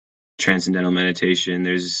transcendental meditation,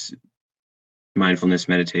 there's mindfulness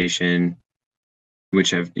meditation,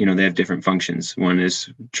 which have, they have different functions. One is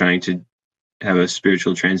trying to have a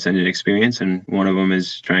spiritual transcendent experience, and one of them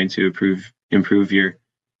is trying to improve your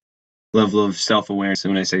level of self-awareness.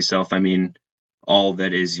 And when I say self, I mean all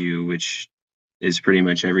that is you, which is pretty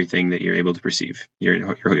much everything that you're able to perceive,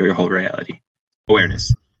 your whole reality,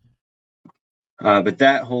 awareness. But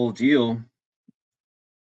that whole deal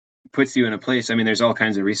puts you in a place. I mean, there's all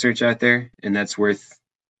kinds of research out there, and that's worth,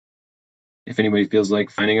 if anybody feels like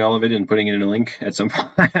finding all of it and putting it in a link at some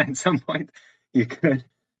point, you could.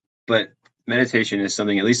 But meditation is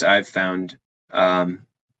something, at least I've found, to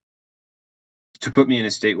put me in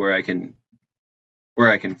a state where I can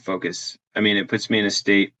focus. I mean, it puts me in a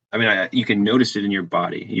state. I mean, you can notice it in your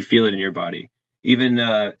body. You feel it in your body. Even,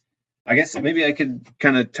 I guess maybe I could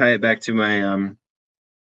kind of tie it back to my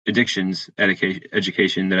addictions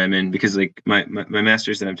education that I'm in, because like my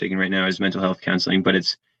master's that I'm taking right now is mental health counseling, but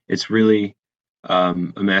it's really a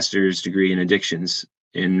master's degree in addictions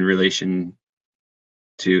in relation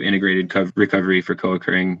to integrated recovery for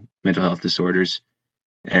co-occurring mental health disorders.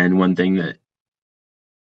 And one thing that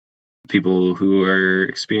people who are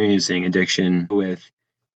experiencing addiction with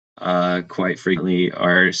quite frequently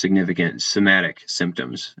are significant somatic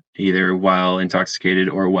symptoms, either while intoxicated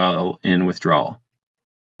or while in withdrawal,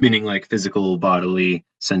 meaning like physical, bodily,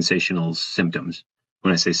 sensational symptoms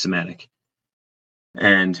when I say somatic.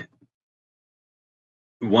 And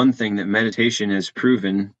one thing that meditation has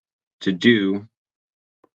proven to do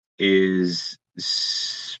is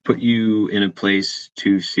put you in a place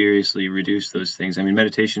to seriously reduce those things. I mean,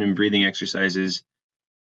 meditation and breathing exercises,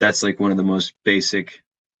 that's like one of the most basic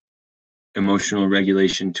emotional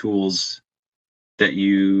regulation tools that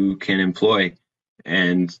you can employ,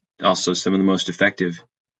 and also some of the most effective.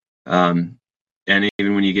 And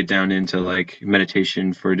even when you get down into like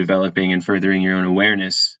meditation for developing and furthering your own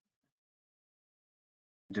awareness,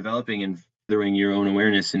 developing and furthering your own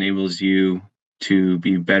awareness enables you to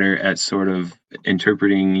be better at sort of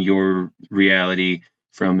interpreting your reality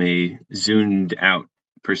from a zoomed out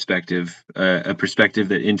perspective, a perspective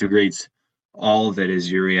that integrates all that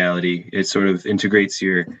is your reality. It sort of integrates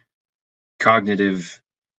your cognitive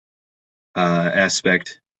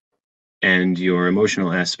aspect and your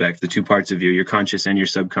emotional aspect, the two parts of you, your conscious and your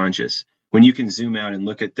subconscious. When you can zoom out and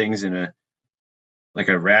look at things in a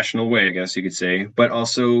rational way, I guess you could say, but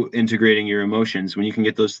also integrating your emotions, when you can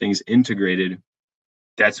get those things integrated,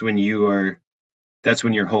 that's when you're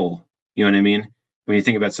whole. You know what I mean? When you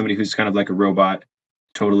think about somebody who's kind of like a robot,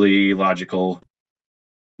 totally logical,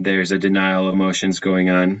 there's a denial of emotions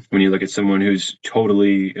going on. When you look at someone who's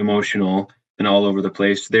totally emotional and all over the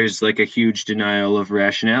place, there's like a huge denial of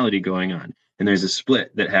rationality going on. And there's a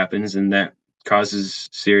split that happens, and that causes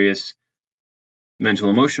serious mental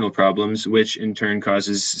emotional problems, which in turn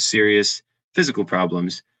causes serious physical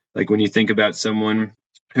problems. Like when you think about someone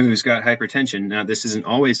who's got hypertension, now this isn't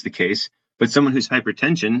always the case, but someone who's got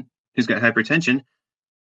hypertension,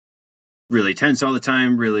 really tense all the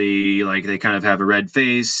time, really like they kind of have a red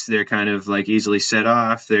face, they're kind of like easily set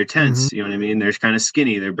off, they're tense, you know what I mean? They're kind of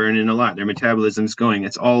skinny, they're burning a lot, their metabolism's going.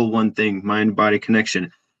 It's all one thing, mind-body connection.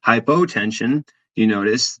 Hypotension, you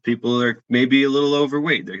notice people are maybe a little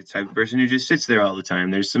overweight. They're the type of person who just sits there all the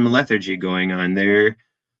time. There's some lethargy going on. They're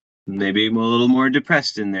maybe a little more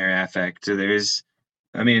depressed in their affect.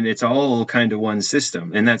 It's all kind of one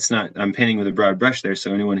system. And that's not, I'm painting with a broad brush there.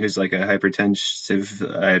 So anyone who's like a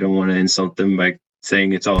hypertensive, I don't want to insult them by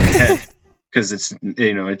saying it's all in the head, because it's,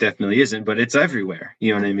 it definitely isn't, but it's everywhere.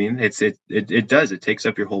 You know what I mean? It does. It takes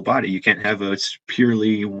up your whole body. You can't have it's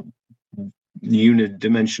purely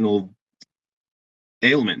unidimensional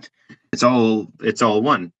ailment. It's all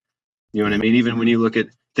one. You know what I mean? Even when you look at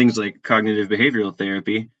things like cognitive behavioral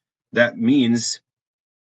therapy, that means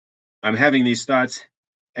I'm having these thoughts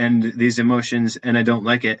and these emotions and I don't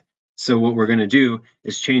like it. So what we're going to do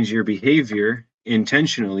is change your behavior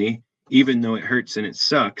intentionally, even though it hurts and it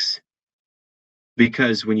sucks.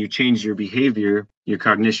 Because when you change your behavior, your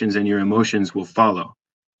cognitions and your emotions will follow.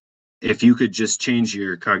 If you could just change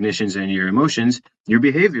your cognitions and your emotions, your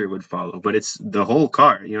behavior would follow. But it's the whole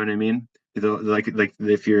car, you know what I mean? Like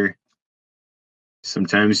if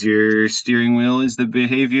sometimes your steering wheel is the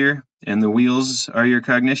behavior and the wheels are your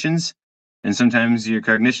cognitions, and sometimes your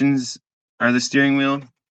cognitions are the steering wheel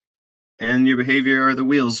and your behavior are the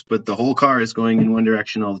wheels, but the whole car is going in one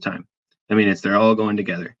direction all the time. I mean, they're all going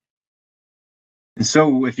together. And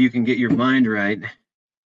so if you can get your mind right,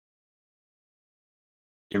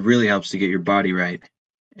 it really helps to get your body right.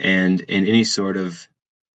 And in any sort of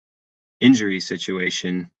injury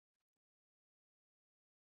situation,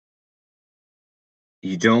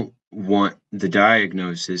 you don't want the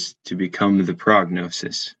diagnosis to become the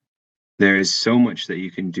prognosis. There is so much that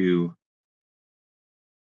you can do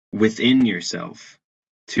within yourself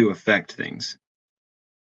to affect things.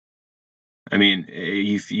 I mean,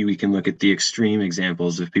 we can look at the extreme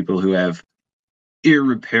examples of people who have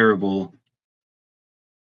irreparable,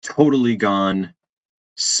 totally gone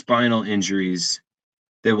spinal injuries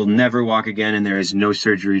that will never walk again, and there is no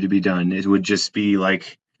surgery to be done. It would just be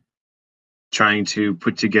like trying to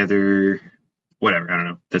put together whatever. I don't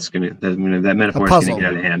know. That metaphor is gonna get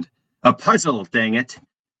out of hand. A puzzle, dang it.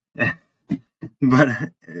 But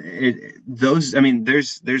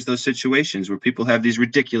there's those situations where people have these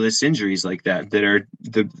ridiculous injuries like that are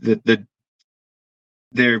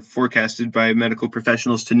they're forecasted by medical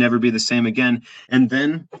professionals to never be the same again, and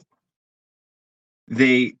then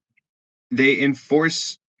they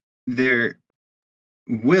enforce their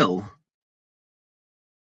will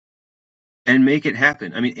and make it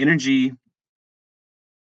happen. I mean, energy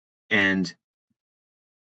and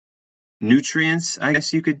nutrients, I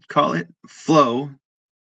guess you could call it, flow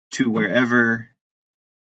to wherever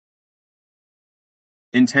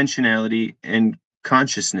intentionality and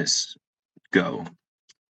consciousness go.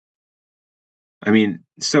 I mean,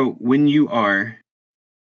 so when you are,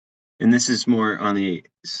 and this is more on the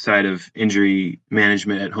side of injury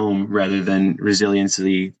management at home rather than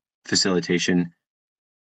resiliency facilitation,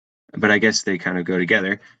 but I guess they kind of go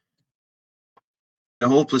together. The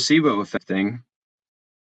whole placebo effect thing,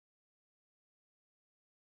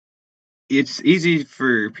 it's easy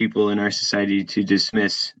for people in our society to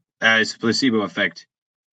dismiss as placebo effect.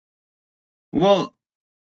 Well,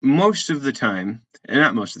 most of the time, and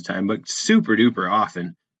not most of the time, but super duper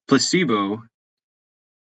often, placebo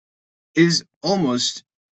is almost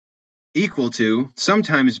equal to,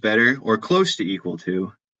 sometimes better or close to equal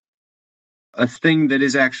to, a thing that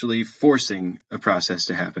is actually forcing a process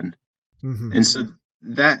to happen. Mm-hmm. And so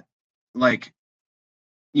that, like,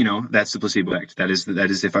 that's the placebo effect. That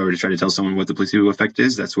is if I were to try to tell someone what the placebo effect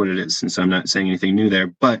is, that's what it is. And so I'm not saying anything new there.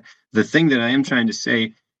 But the thing that I am trying to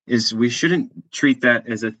say is we shouldn't treat that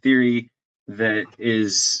as a theory that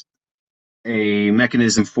is a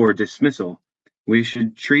mechanism for dismissal. We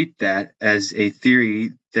should treat that as a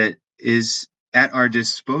theory that is at our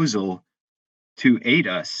disposal to aid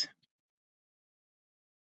us.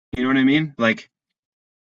 You know what I mean? Like,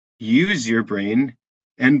 use your brain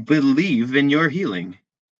and believe in your healing.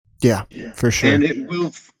 Yeah, for sure. And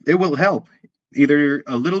it will help either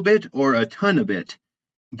a little bit or a ton of it.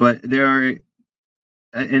 But there are,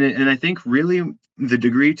 and I think really the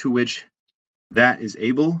degree to which that is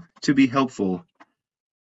able to be helpful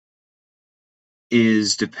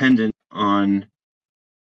is dependent on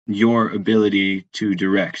your ability to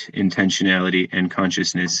direct intentionality and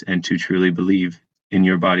consciousness and to truly believe in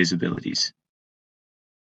your body's abilities.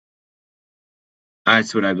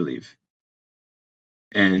 That's what I believe.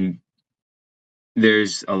 And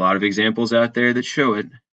there's a lot of examples out there that show it.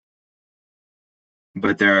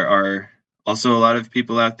 But there are also a lot of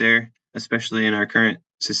people out there, especially in our current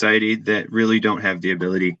society, that really don't have the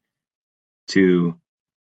ability to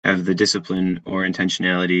have the discipline or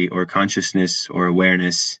intentionality or consciousness or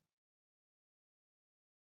awareness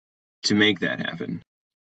to make that happen.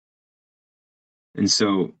 And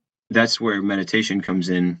so that's where meditation comes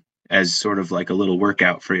in as sort of like a little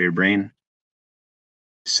workout for your brain,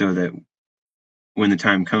 so that when the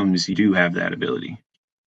time comes, you do have that ability,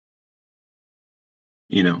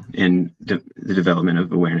 in the development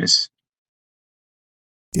of awareness.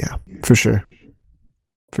 Yeah, for sure.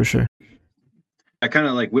 For sure. I kind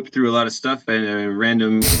of like whipped through a lot of stuff in a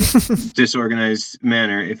random, disorganized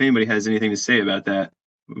manner. If anybody has anything to say about that,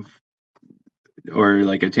 or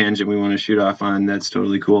like a tangent we want to shoot off on, that's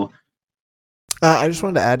totally cool. I just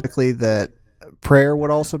wanted to add quickly that prayer would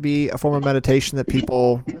also be a form of meditation that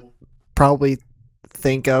people probably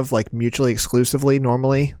think of like mutually exclusively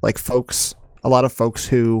normally. Like a lot of folks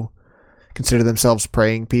who consider themselves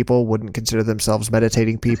praying people wouldn't consider themselves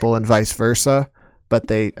meditating people, and vice versa. But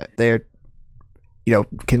they're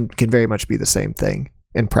can very much be the same thing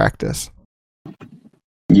in practice.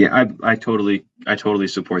 Yeah, I totally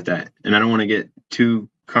support that. And I don't want to get too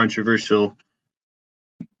controversial,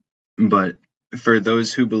 but for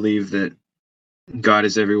those who believe that God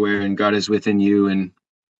is everywhere and God is within you and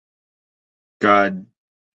God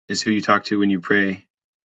is who you talk to when you pray,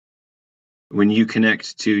 when you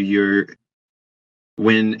connect to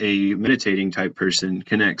when a meditating type person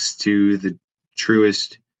connects to the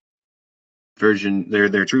truest version,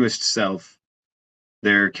 their truest self,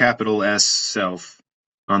 their capital S self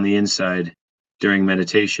on the inside during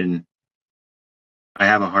meditation, I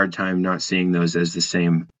have a hard time not seeing those as the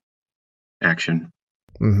same action.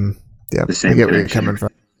 Mm-hmm. Yeah, the same I get where connection. you're coming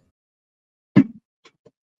from.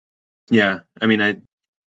 Yeah, I mean,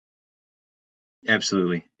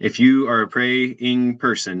 absolutely. If you are a praying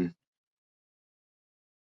person,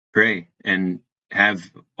 pray and have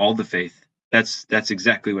all the faith. That's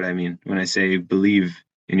exactly what I mean when I say believe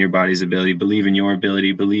in your body's ability, believe in your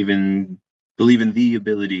ability, believe in the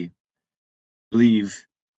ability, believe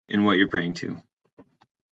in what you're praying to.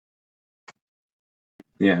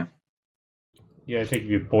 Yeah. Yeah, I think if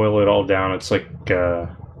you boil it all down, it's like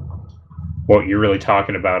what you're really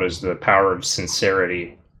talking about is the power of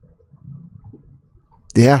sincerity.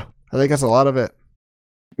 Yeah, I think that's a lot of it.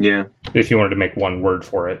 Yeah. If you wanted to make one word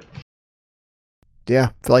for it. Yeah,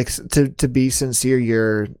 like to be sincere,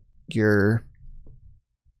 your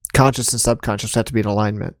conscious and subconscious have to be in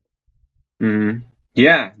alignment. Mm-hmm.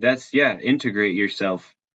 Yeah, integrate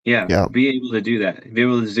yourself. Yeah, be able to do that. Be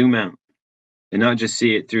able to zoom out and not just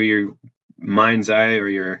see it through your mind's eye or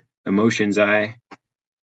your emotion's eye.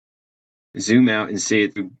 Zoom out and see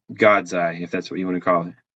it through God's eye, if that's what you want to call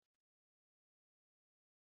it.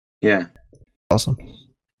 Yeah. Awesome.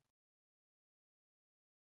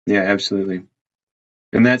 Yeah, absolutely.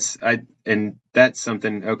 And that's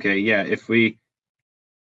something, okay, yeah,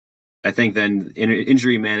 I think then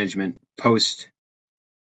injury management post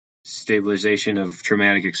stabilization of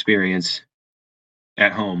traumatic experience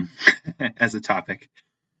at home as a topic.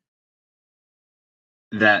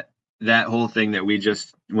 That whole thing that we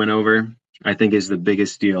just went over, I think is the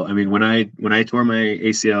biggest deal. I mean, when I tore my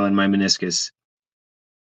ACL and my meniscus,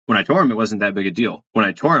 when I tore them, it wasn't that big a deal. When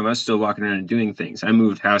I tore them, I was still walking around and doing things. I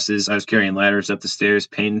moved houses. I was carrying ladders up the stairs,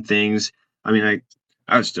 painting things. I mean,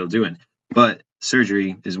 I was still doing. But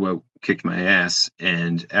surgery is what kicked my ass.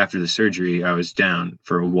 And after the surgery, I was down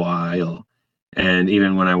for a while. And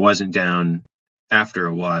even when I wasn't down after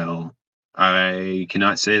a while, I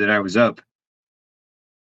cannot say that I was up.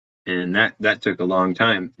 And that took a long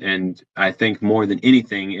time. And I think more than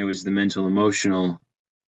anything, it was the mental emotional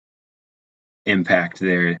impact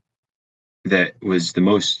there that was the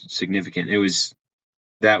most significant.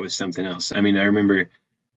 That was something else. I mean, I remember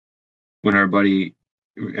when our buddy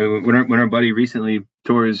recently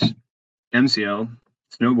tore his MCL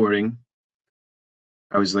snowboarding.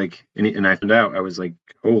 I was like, and I found out, I was like,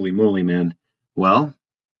 holy moly, man. Well,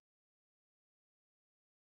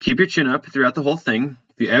 keep your chin up throughout the whole thing.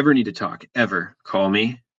 If you ever need to talk, ever, call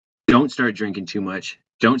me. Don't start drinking too much.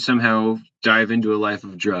 Don't somehow dive into a life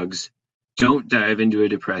of drugs. Don't dive into a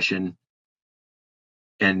depression.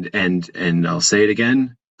 And I'll say it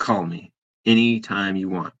again, call me anytime you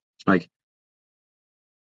want. Like,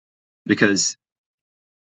 because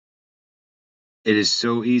it is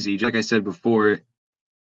so easy. Like I said before,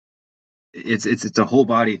 it's a whole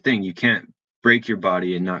body thing. You can't break your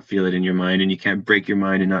body and not feel it in your mind, and you can't break your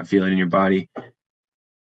mind and not feel it in your body.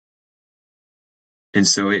 And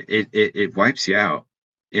so it wipes you out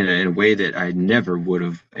in a way that I never would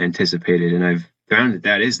have anticipated. And I've found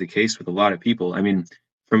that is the case with a lot of people. I mean,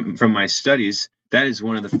 from my studies, that is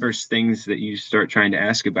one of the first things that you start trying to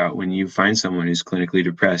ask about when you find someone who's clinically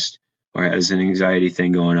depressed or has an anxiety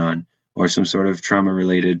thing going on or some sort of trauma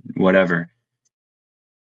related whatever,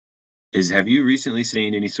 is have you recently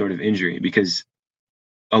sustained any sort of injury? Because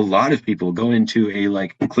a lot of people go into a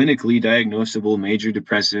like clinically diagnosable major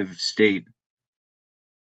depressive state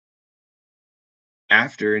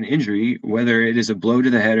after an injury, whether it is a blow to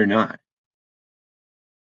the head or not.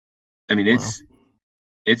 I mean,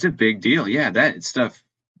 it's a big deal. Yeah, that stuff.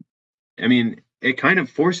 I mean, it kind of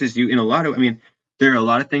forces you in a lot of, I mean, there are a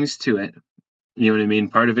lot of things to it. You know what I mean?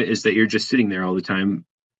 Part of it is that you're just sitting there all the time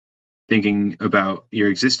thinking about your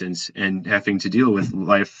existence and having to deal with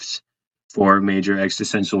life's four major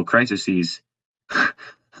existential crises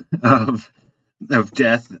of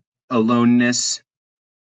death, aloneness,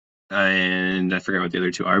 and I forgot what the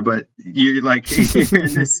other two are, but you're like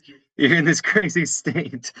you're in this crazy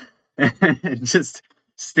state and just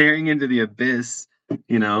staring into the abyss,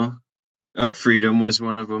 you know. Freedom was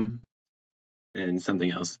one of them, and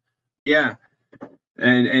something else. Yeah.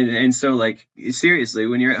 And so like seriously,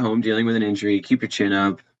 when you're at home dealing with an injury, keep your chin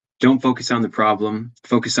up. Don't focus on the problem,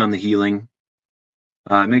 focus on the healing.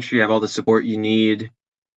 Make sure you have all the support you need.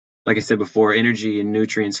 Like I said before, energy and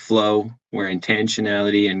nutrients flow where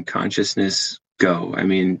intentionality and consciousness go. I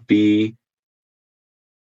mean,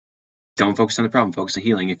 don't focus on the problem, focus on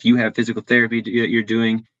healing. If you have physical therapy you're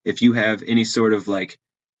doing, if you have any sort of like,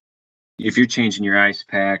 if you're changing your ice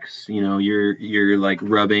packs, you know, you're like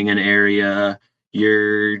rubbing an area,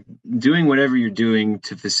 you're doing whatever you're doing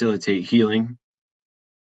to facilitate healing,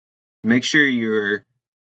 make sure you're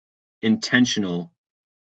intentional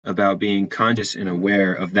about being conscious and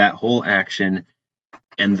aware of that whole action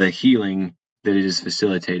and the healing that it is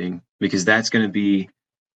facilitating, because that's going to be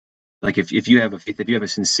like, if you have a faith, if you have a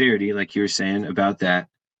sincerity, like you were saying about that,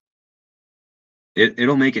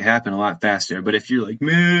 it'll make it happen a lot faster. But if you're like,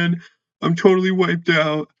 man, I'm totally wiped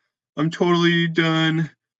out, I'm totally done,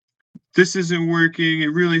 this isn't working, it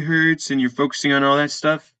really hurts, and you're focusing on all that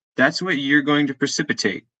stuff, that's what you're going to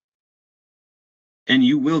precipitate. And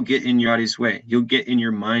you will get in your body's way. You'll get in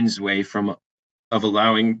your mind's way of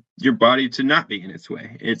allowing your body to not be in its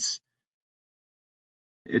way. It's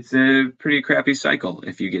a pretty crappy cycle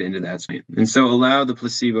if you get into that state. And so allow the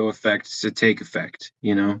placebo effect to take effect,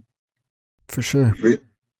 you know? For sure.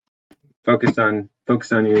 Focus on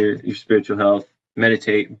your spiritual health,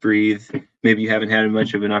 meditate, breathe. Maybe you haven't had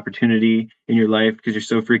much of an opportunity in your life because you're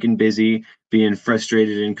so freaking busy being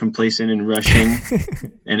frustrated and complacent and rushing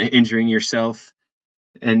and injuring yourself.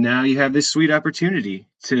 And now you have this sweet opportunity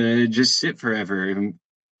to just sit forever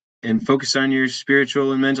and focus on your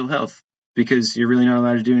spiritual and mental health, because you're really not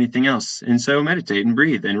allowed to do anything else. And so meditate and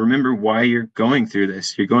breathe and remember why you're going through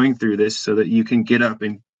this. You're going through this so that you can get up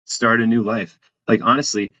and start a new life. Like,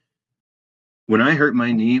 honestly, when I hurt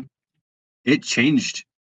my knee, it changed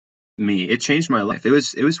me. It changed my life. It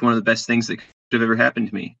was one of the best things that could have ever happened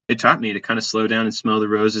to me. It taught me to kind of slow down and smell the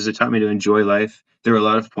roses. It taught me to enjoy life. There were a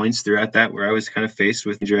lot of points throughout that where I was kind of faced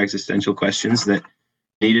with major existential questions that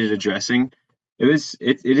needed addressing.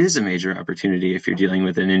 It is a major opportunity if you're dealing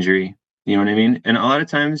with an injury. You know what I mean? And a lot of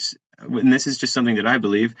times, and this is just something that I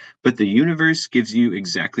believe, but the universe gives you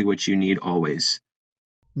exactly what you need always.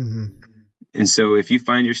 Mm-hmm. And so if you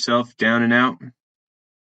find yourself down and out,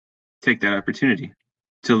 take that opportunity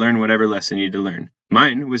to learn whatever lesson you need to learn.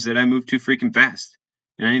 Mine was that I moved too freaking fast,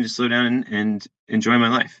 and I need to slow down and enjoy my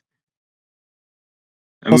life.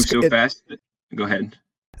 I moved so fast. Go ahead.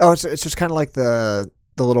 Oh, it's just kind of like the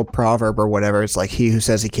little proverb or whatever. It's like, he who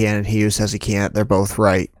says he can and he who says he can't, they're both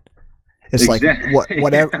right. It's exactly. Like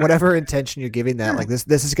whatever intention you're giving that, like this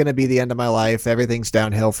is going to be the end of my life. Everything's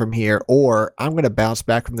downhill from here, or I'm going to bounce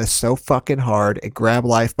back from this so fucking hard and grab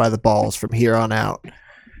life by the balls from here on out.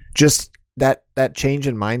 Just that change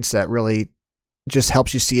in mindset really just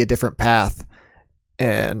helps you see a different path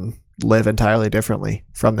and live entirely differently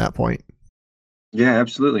from that point. Yeah,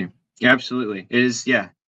 absolutely. Absolutely. It is. Yeah.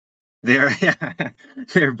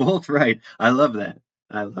 They're both right. I love that.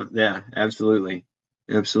 Yeah, absolutely.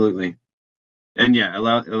 Absolutely. And yeah,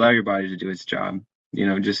 allow your body to do its job,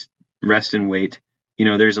 just rest and wait.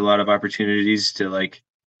 There's a lot of opportunities to like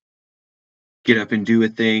get up and do a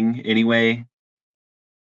thing anyway.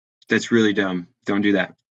 That's really dumb. Don't do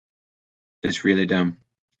that. It's really dumb.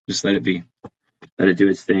 Just let it be. Let it do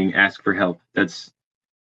its thing. Ask for help.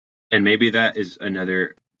 And maybe that is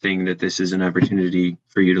another thing that this is an opportunity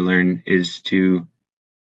for you to learn, is to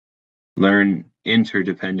learn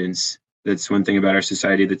interdependence. That's one thing about our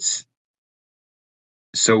society that's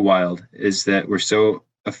so wild, is that we're so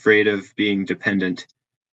afraid of being dependent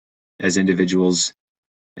as individuals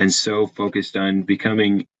and so focused on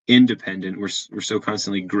becoming independent. We're so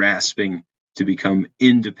constantly grasping to become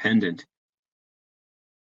independent.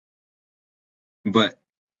 But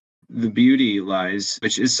the beauty lies,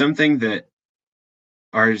 which is something that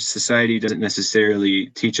our society doesn't necessarily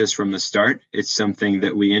teach us from the start. It's something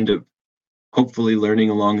that we end up hopefully learning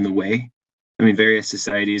along the way. I mean, various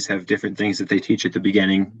societies have different things that they teach at the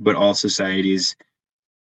beginning, but all societies,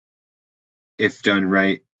 if done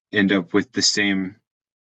right, end up with the same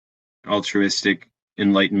altruistic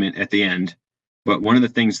enlightenment at the end. But one of the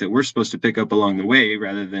things that we're supposed to pick up along the way,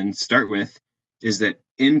 rather than start with, is that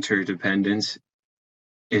interdependence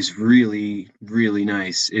is really, really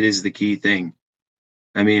nice. It is the key thing.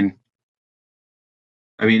 I mean,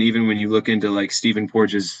 even when you look into like Dr. Stephen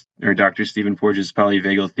Porges'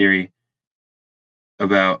 polyvagal theory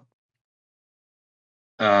about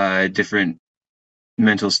different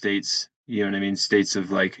mental states, you know what I mean? States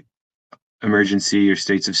of like emergency or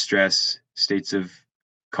states of stress, states of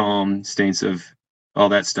calm, states of all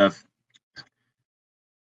that stuff.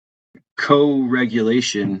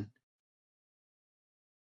 Co-regulation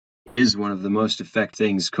is one of the most effective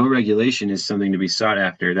things. Co-regulation is something to be sought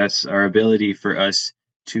after. That's our ability for us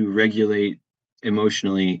to regulate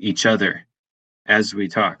emotionally each other as we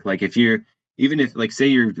talk. Like if say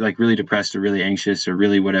you're like really depressed or really anxious or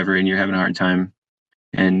really whatever, and you're having a hard time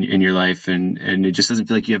and in your life, and it just doesn't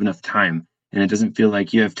feel like you have enough time, and it doesn't feel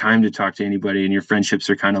like you have time to talk to anybody, and your friendships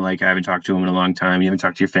are kind of like, I haven't talked to them in a long time. You haven't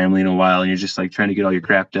talked to your family in a while, and you're just like trying to get all your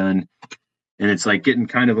crap done. And it's like getting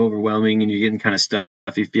kind of overwhelming, and you're getting kind of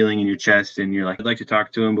stuffy feeling in your chest, and you're like, I'd like to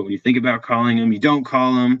talk to him, but when you think about calling him, you don't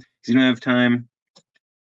call him because you don't have time.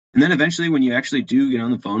 And then eventually when you actually do get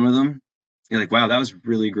on the phone with him, you're like, wow, that was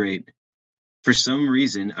really great. For some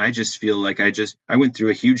reason, I just feel like I went through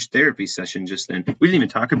a huge therapy session just then. We didn't even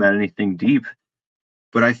talk about anything deep,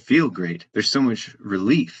 but I feel great. There's so much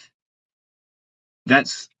relief.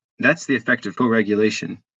 That's the effect of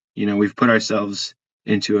co-regulation. We've put ourselves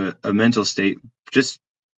into a mental state just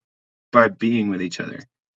by being with each other,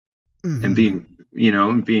 mm-hmm.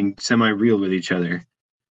 and being semi-real with each other.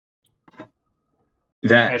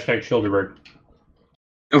 That hashtag Childerberg.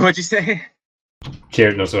 What'd you say?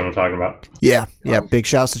 Jared knows what I'm talking about. Yeah. Big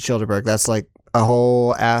shouts to Childerberg. That's like a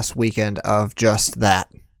whole ass weekend of just that.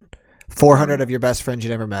 400 of your best friends you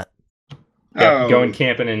never met. Yeah, going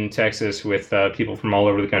camping in Texas with people from all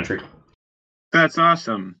over the country. That's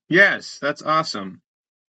awesome. Yes, that's awesome.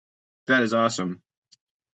 That is awesome.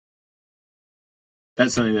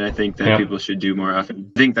 That's something that I think that people should do more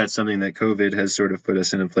often. I think that's something that COVID has sort of put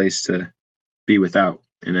us in a place to be without.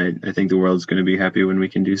 And I think the world's going to be happy when we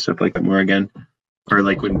can do stuff like that more again. Or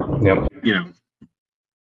like when,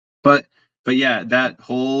 But yeah, that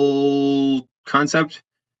whole concept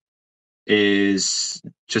is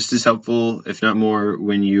just as helpful, if not more,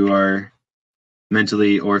 when you are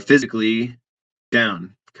mentally or physically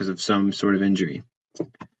down because of some sort of injury. It's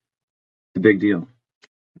a big deal.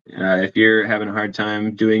 If you're having a hard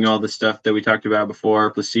time doing all the stuff that we talked about before,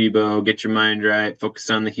 placebo, get your mind right, focus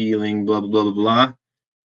on the healing, blah, blah, blah, blah, blah,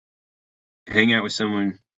 hang out with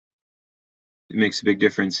someone. It makes a big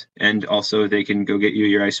difference. And also they can go get you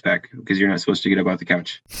your ice pack because you're not supposed to get up off the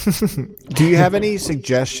couch. Do you have any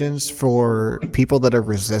suggestions for people that are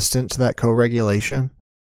resistant to that co-regulation?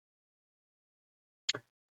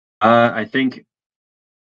 I think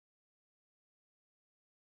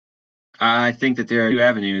that there are two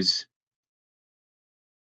avenues.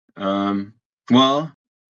 Well,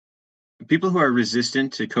 people who are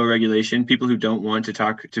resistant to co-regulation, people who don't want to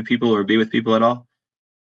talk to people or be with people at all,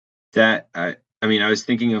 that I was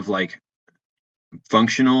thinking of like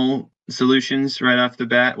functional solutions right off the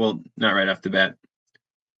bat. Well, not right off the bat,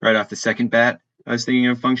 right off the second bat. I was thinking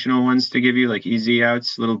of functional ones to give you, like easy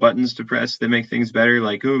outs, little buttons to press that make things better.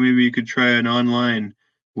 Like, oh, maybe you could try an online,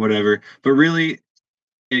 whatever. But really,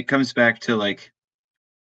 it comes back to like,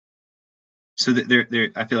 so that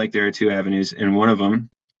there. I feel like there are two avenues, and one of them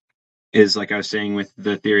is, like I was saying, with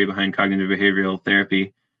the theory behind cognitive behavioral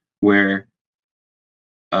therapy, where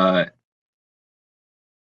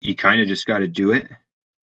you kind of just got to do it,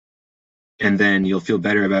 and then you'll feel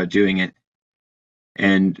better about doing it.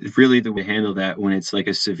 And really the way to handle that when it's like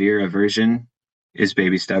a severe aversion is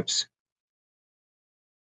baby steps.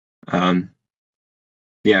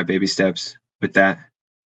 Baby steps with that.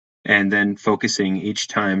 And then focusing each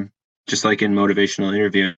time, just like in motivational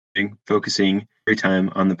interviewing, focusing every time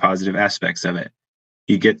on the positive aspects of it.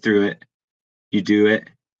 You get through it, you do it,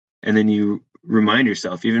 and then you remind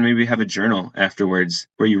yourself, even maybe have a journal afterwards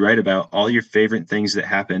where you write about all your favorite things that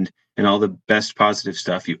happened and all the best positive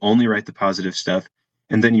stuff. You only write the positive stuff.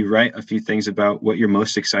 And then you write a few things about what you're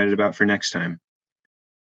most excited about for next time.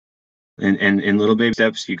 And in little baby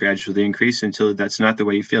steps, you gradually increase until that's not the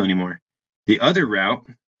way you feel anymore. The other route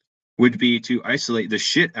would be to isolate the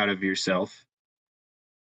shit out of yourself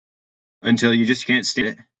until you just can't stand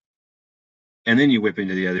it. And then you whip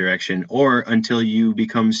into the other direction, or until you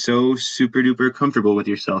become so super duper comfortable with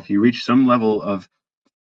yourself, you reach some level of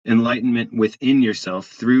enlightenment within yourself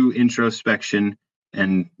through introspection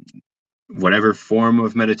and whatever form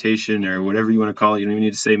of meditation or whatever you want to call it. You don't even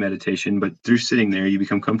need to say meditation, but through sitting there, you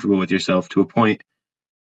become comfortable with yourself to a point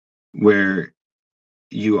where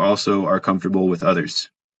you also are comfortable with others.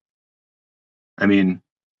 I mean,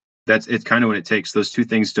 it's kind of what it takes. Those two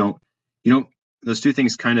things those two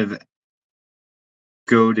things kind of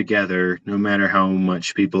go together, no matter how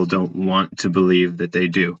much people don't want to believe that they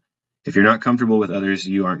do. If you're not comfortable with others,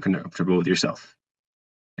 you aren't comfortable with yourself.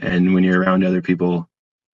 And when you're around other people,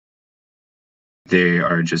 they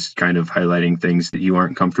are just kind of highlighting things that you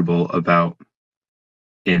aren't comfortable about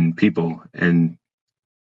in people. And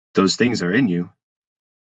those things are in you.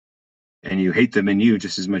 And you hate them in you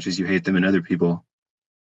just as much as you hate them in other people,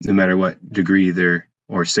 no matter what degree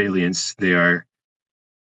or salience they are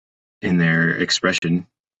in their expression,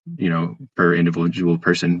 per individual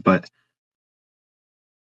person. But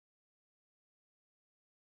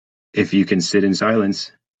if you can sit in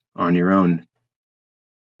silence on your own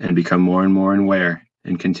and become more and more aware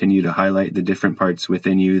and continue to highlight the different parts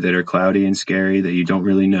within you that are cloudy and scary that you don't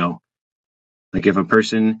really know. Like if a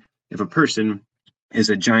person is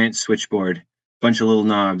a giant switchboard, bunch of little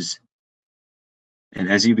knobs, and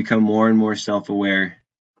as you become more and more self-aware,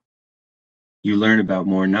 you learn about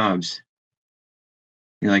more knobs.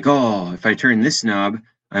 You're like, oh, if I turn this knob,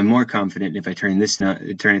 I'm more confident. If I turn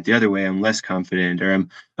it the other way, I'm less confident, or I'm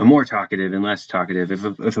more talkative and less talkative.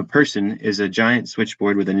 If a person is a giant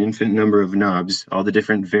switchboard with an infinite number of knobs, all the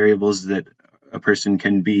different variables that a person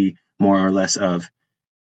can be more or less of,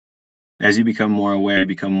 as you become more aware, you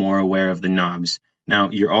become more aware of the knobs.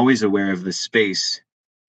 Now, you're always aware of the space,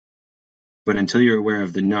 but until you're aware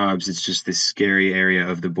of the knobs, it's just this scary area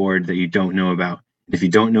of the board that you don't know about. If you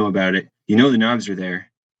don't know about it, you know the knobs are there,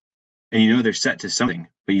 and they're set to something,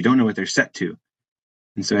 but you don't know what they're set to.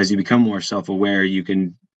 And so as you become more self-aware, you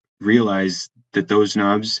can realize that those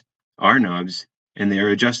knobs are knobs and they are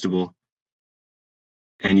adjustable.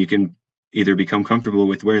 And you can either become comfortable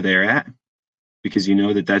with where they're at because you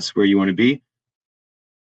know that that's where you want to be,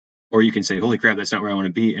 or you can say, holy crap, that's not where I want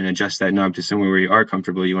to be, and adjust that knob to somewhere where you are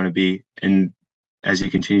comfortable, you want to be. And as you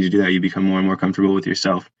continue to do that, you become more and more comfortable with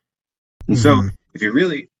yourself. And so if you're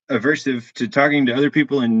really aversive to talking to other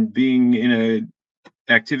people and being in a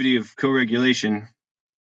activity of co-regulation,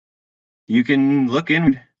 you can look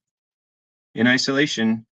in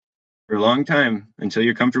isolation for a long time until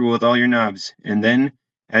you're comfortable with all your knobs. And then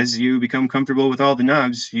as you become comfortable with all the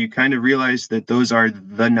knobs, you kind of realize that those are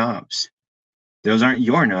the knobs. Those aren't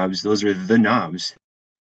your knobs. Those are the knobs.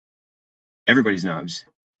 Everybody's knobs.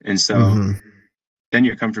 And so then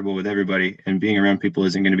you're comfortable with everybody, and being around people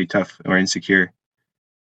isn't going to be tough or insecure.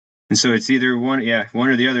 And so it's either one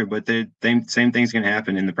or the other, but the same thing's going to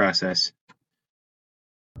happen in the process.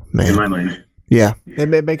 Man. In my mind. Yeah,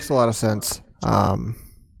 it makes a lot of sense.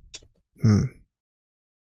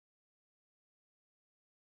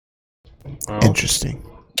 Interesting.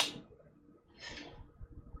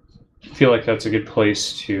 I feel like that's a good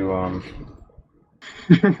place to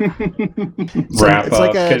It's wrap it's up.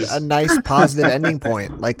 like 'cause- a nice positive ending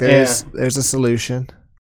point. Like there's a solution.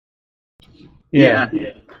 yeah,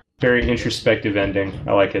 very introspective ending.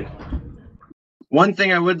 I like it. One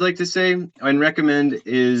thing I would like to say and recommend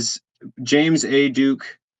is James A.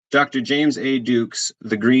 Duke, Dr. James A. Duke's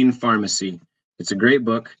The Green Pharmacy. It's a great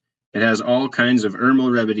book. It has all kinds of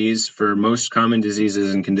herbal remedies for most common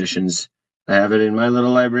diseases and conditions. I have it in my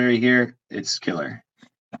little library here. It's killer.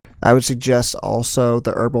 I would suggest also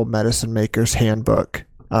the Herbal Medicine Maker's Handbook,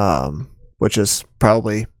 which is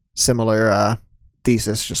probably similar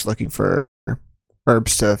thesis, just looking for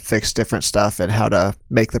herbs to fix different stuff and how to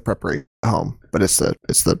make the preparation at home. But it's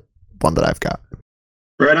the one that I've got.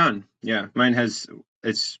 Right on. Yeah, mine has.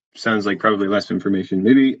 It sounds like probably less information.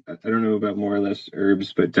 Maybe I don't know about more or less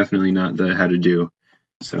herbs, but definitely not the how to do.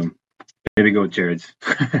 So maybe go with Jared's.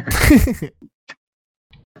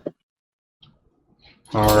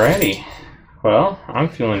 Alrighty. Well, I'm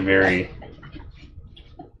feeling very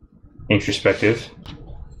introspective,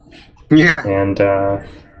 Yeah. and I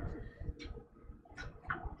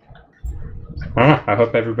don't know. I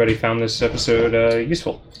hope everybody found this episode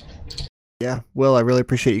useful. Yeah, Will, I really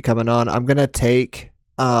appreciate you coming on. I'm gonna take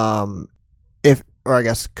or I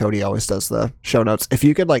guess Cody always does the show notes. If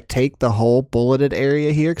you could like take the whole bulleted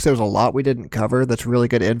area here, because there was a lot we didn't cover that's really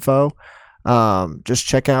good info. Just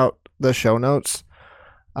check out the show notes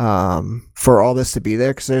for all this to be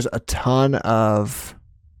there, because there's a ton of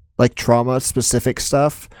like trauma specific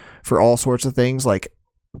stuff for all sorts of things, like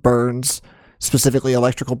burns, specifically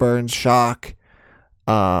electrical burns, shock,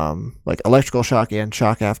 like electrical shock and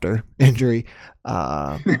shock after injury,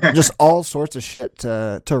 just all sorts of shit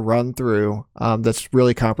to run through. That's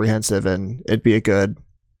really comprehensive, and it'd be a good,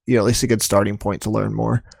 at least a good starting point to learn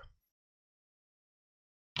more.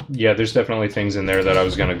 Yeah, there's definitely things in there that I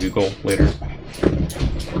was gonna Google later.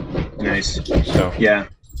 Nice. So Yeah.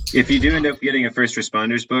 If you do end up getting a first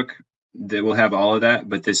responders book, that will have all of that,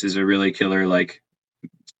 but this is a really killer, like,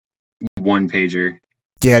 one pager.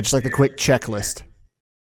 Yeah, just like a quick checklist.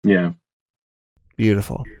 Yeah.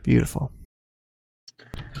 Beautiful. Beautiful.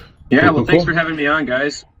 Yeah, Cool, well, thanks cool. for having me on,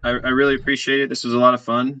 guys. I really appreciate it. This was a lot of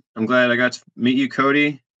fun. I'm glad I got to meet you,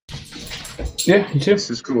 Cody. yeah, you too. This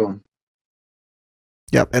is cool.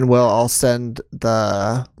 Yep. And I'll send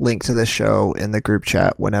the link to this show in the group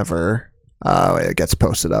chat whenever it gets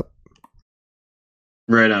posted up.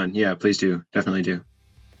 Right on. Yeah, please do. Definitely do.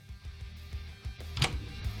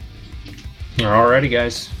 Alrighty,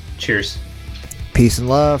 guys. Cheers. Peace and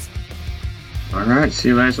love. All right. See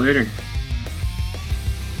you guys later.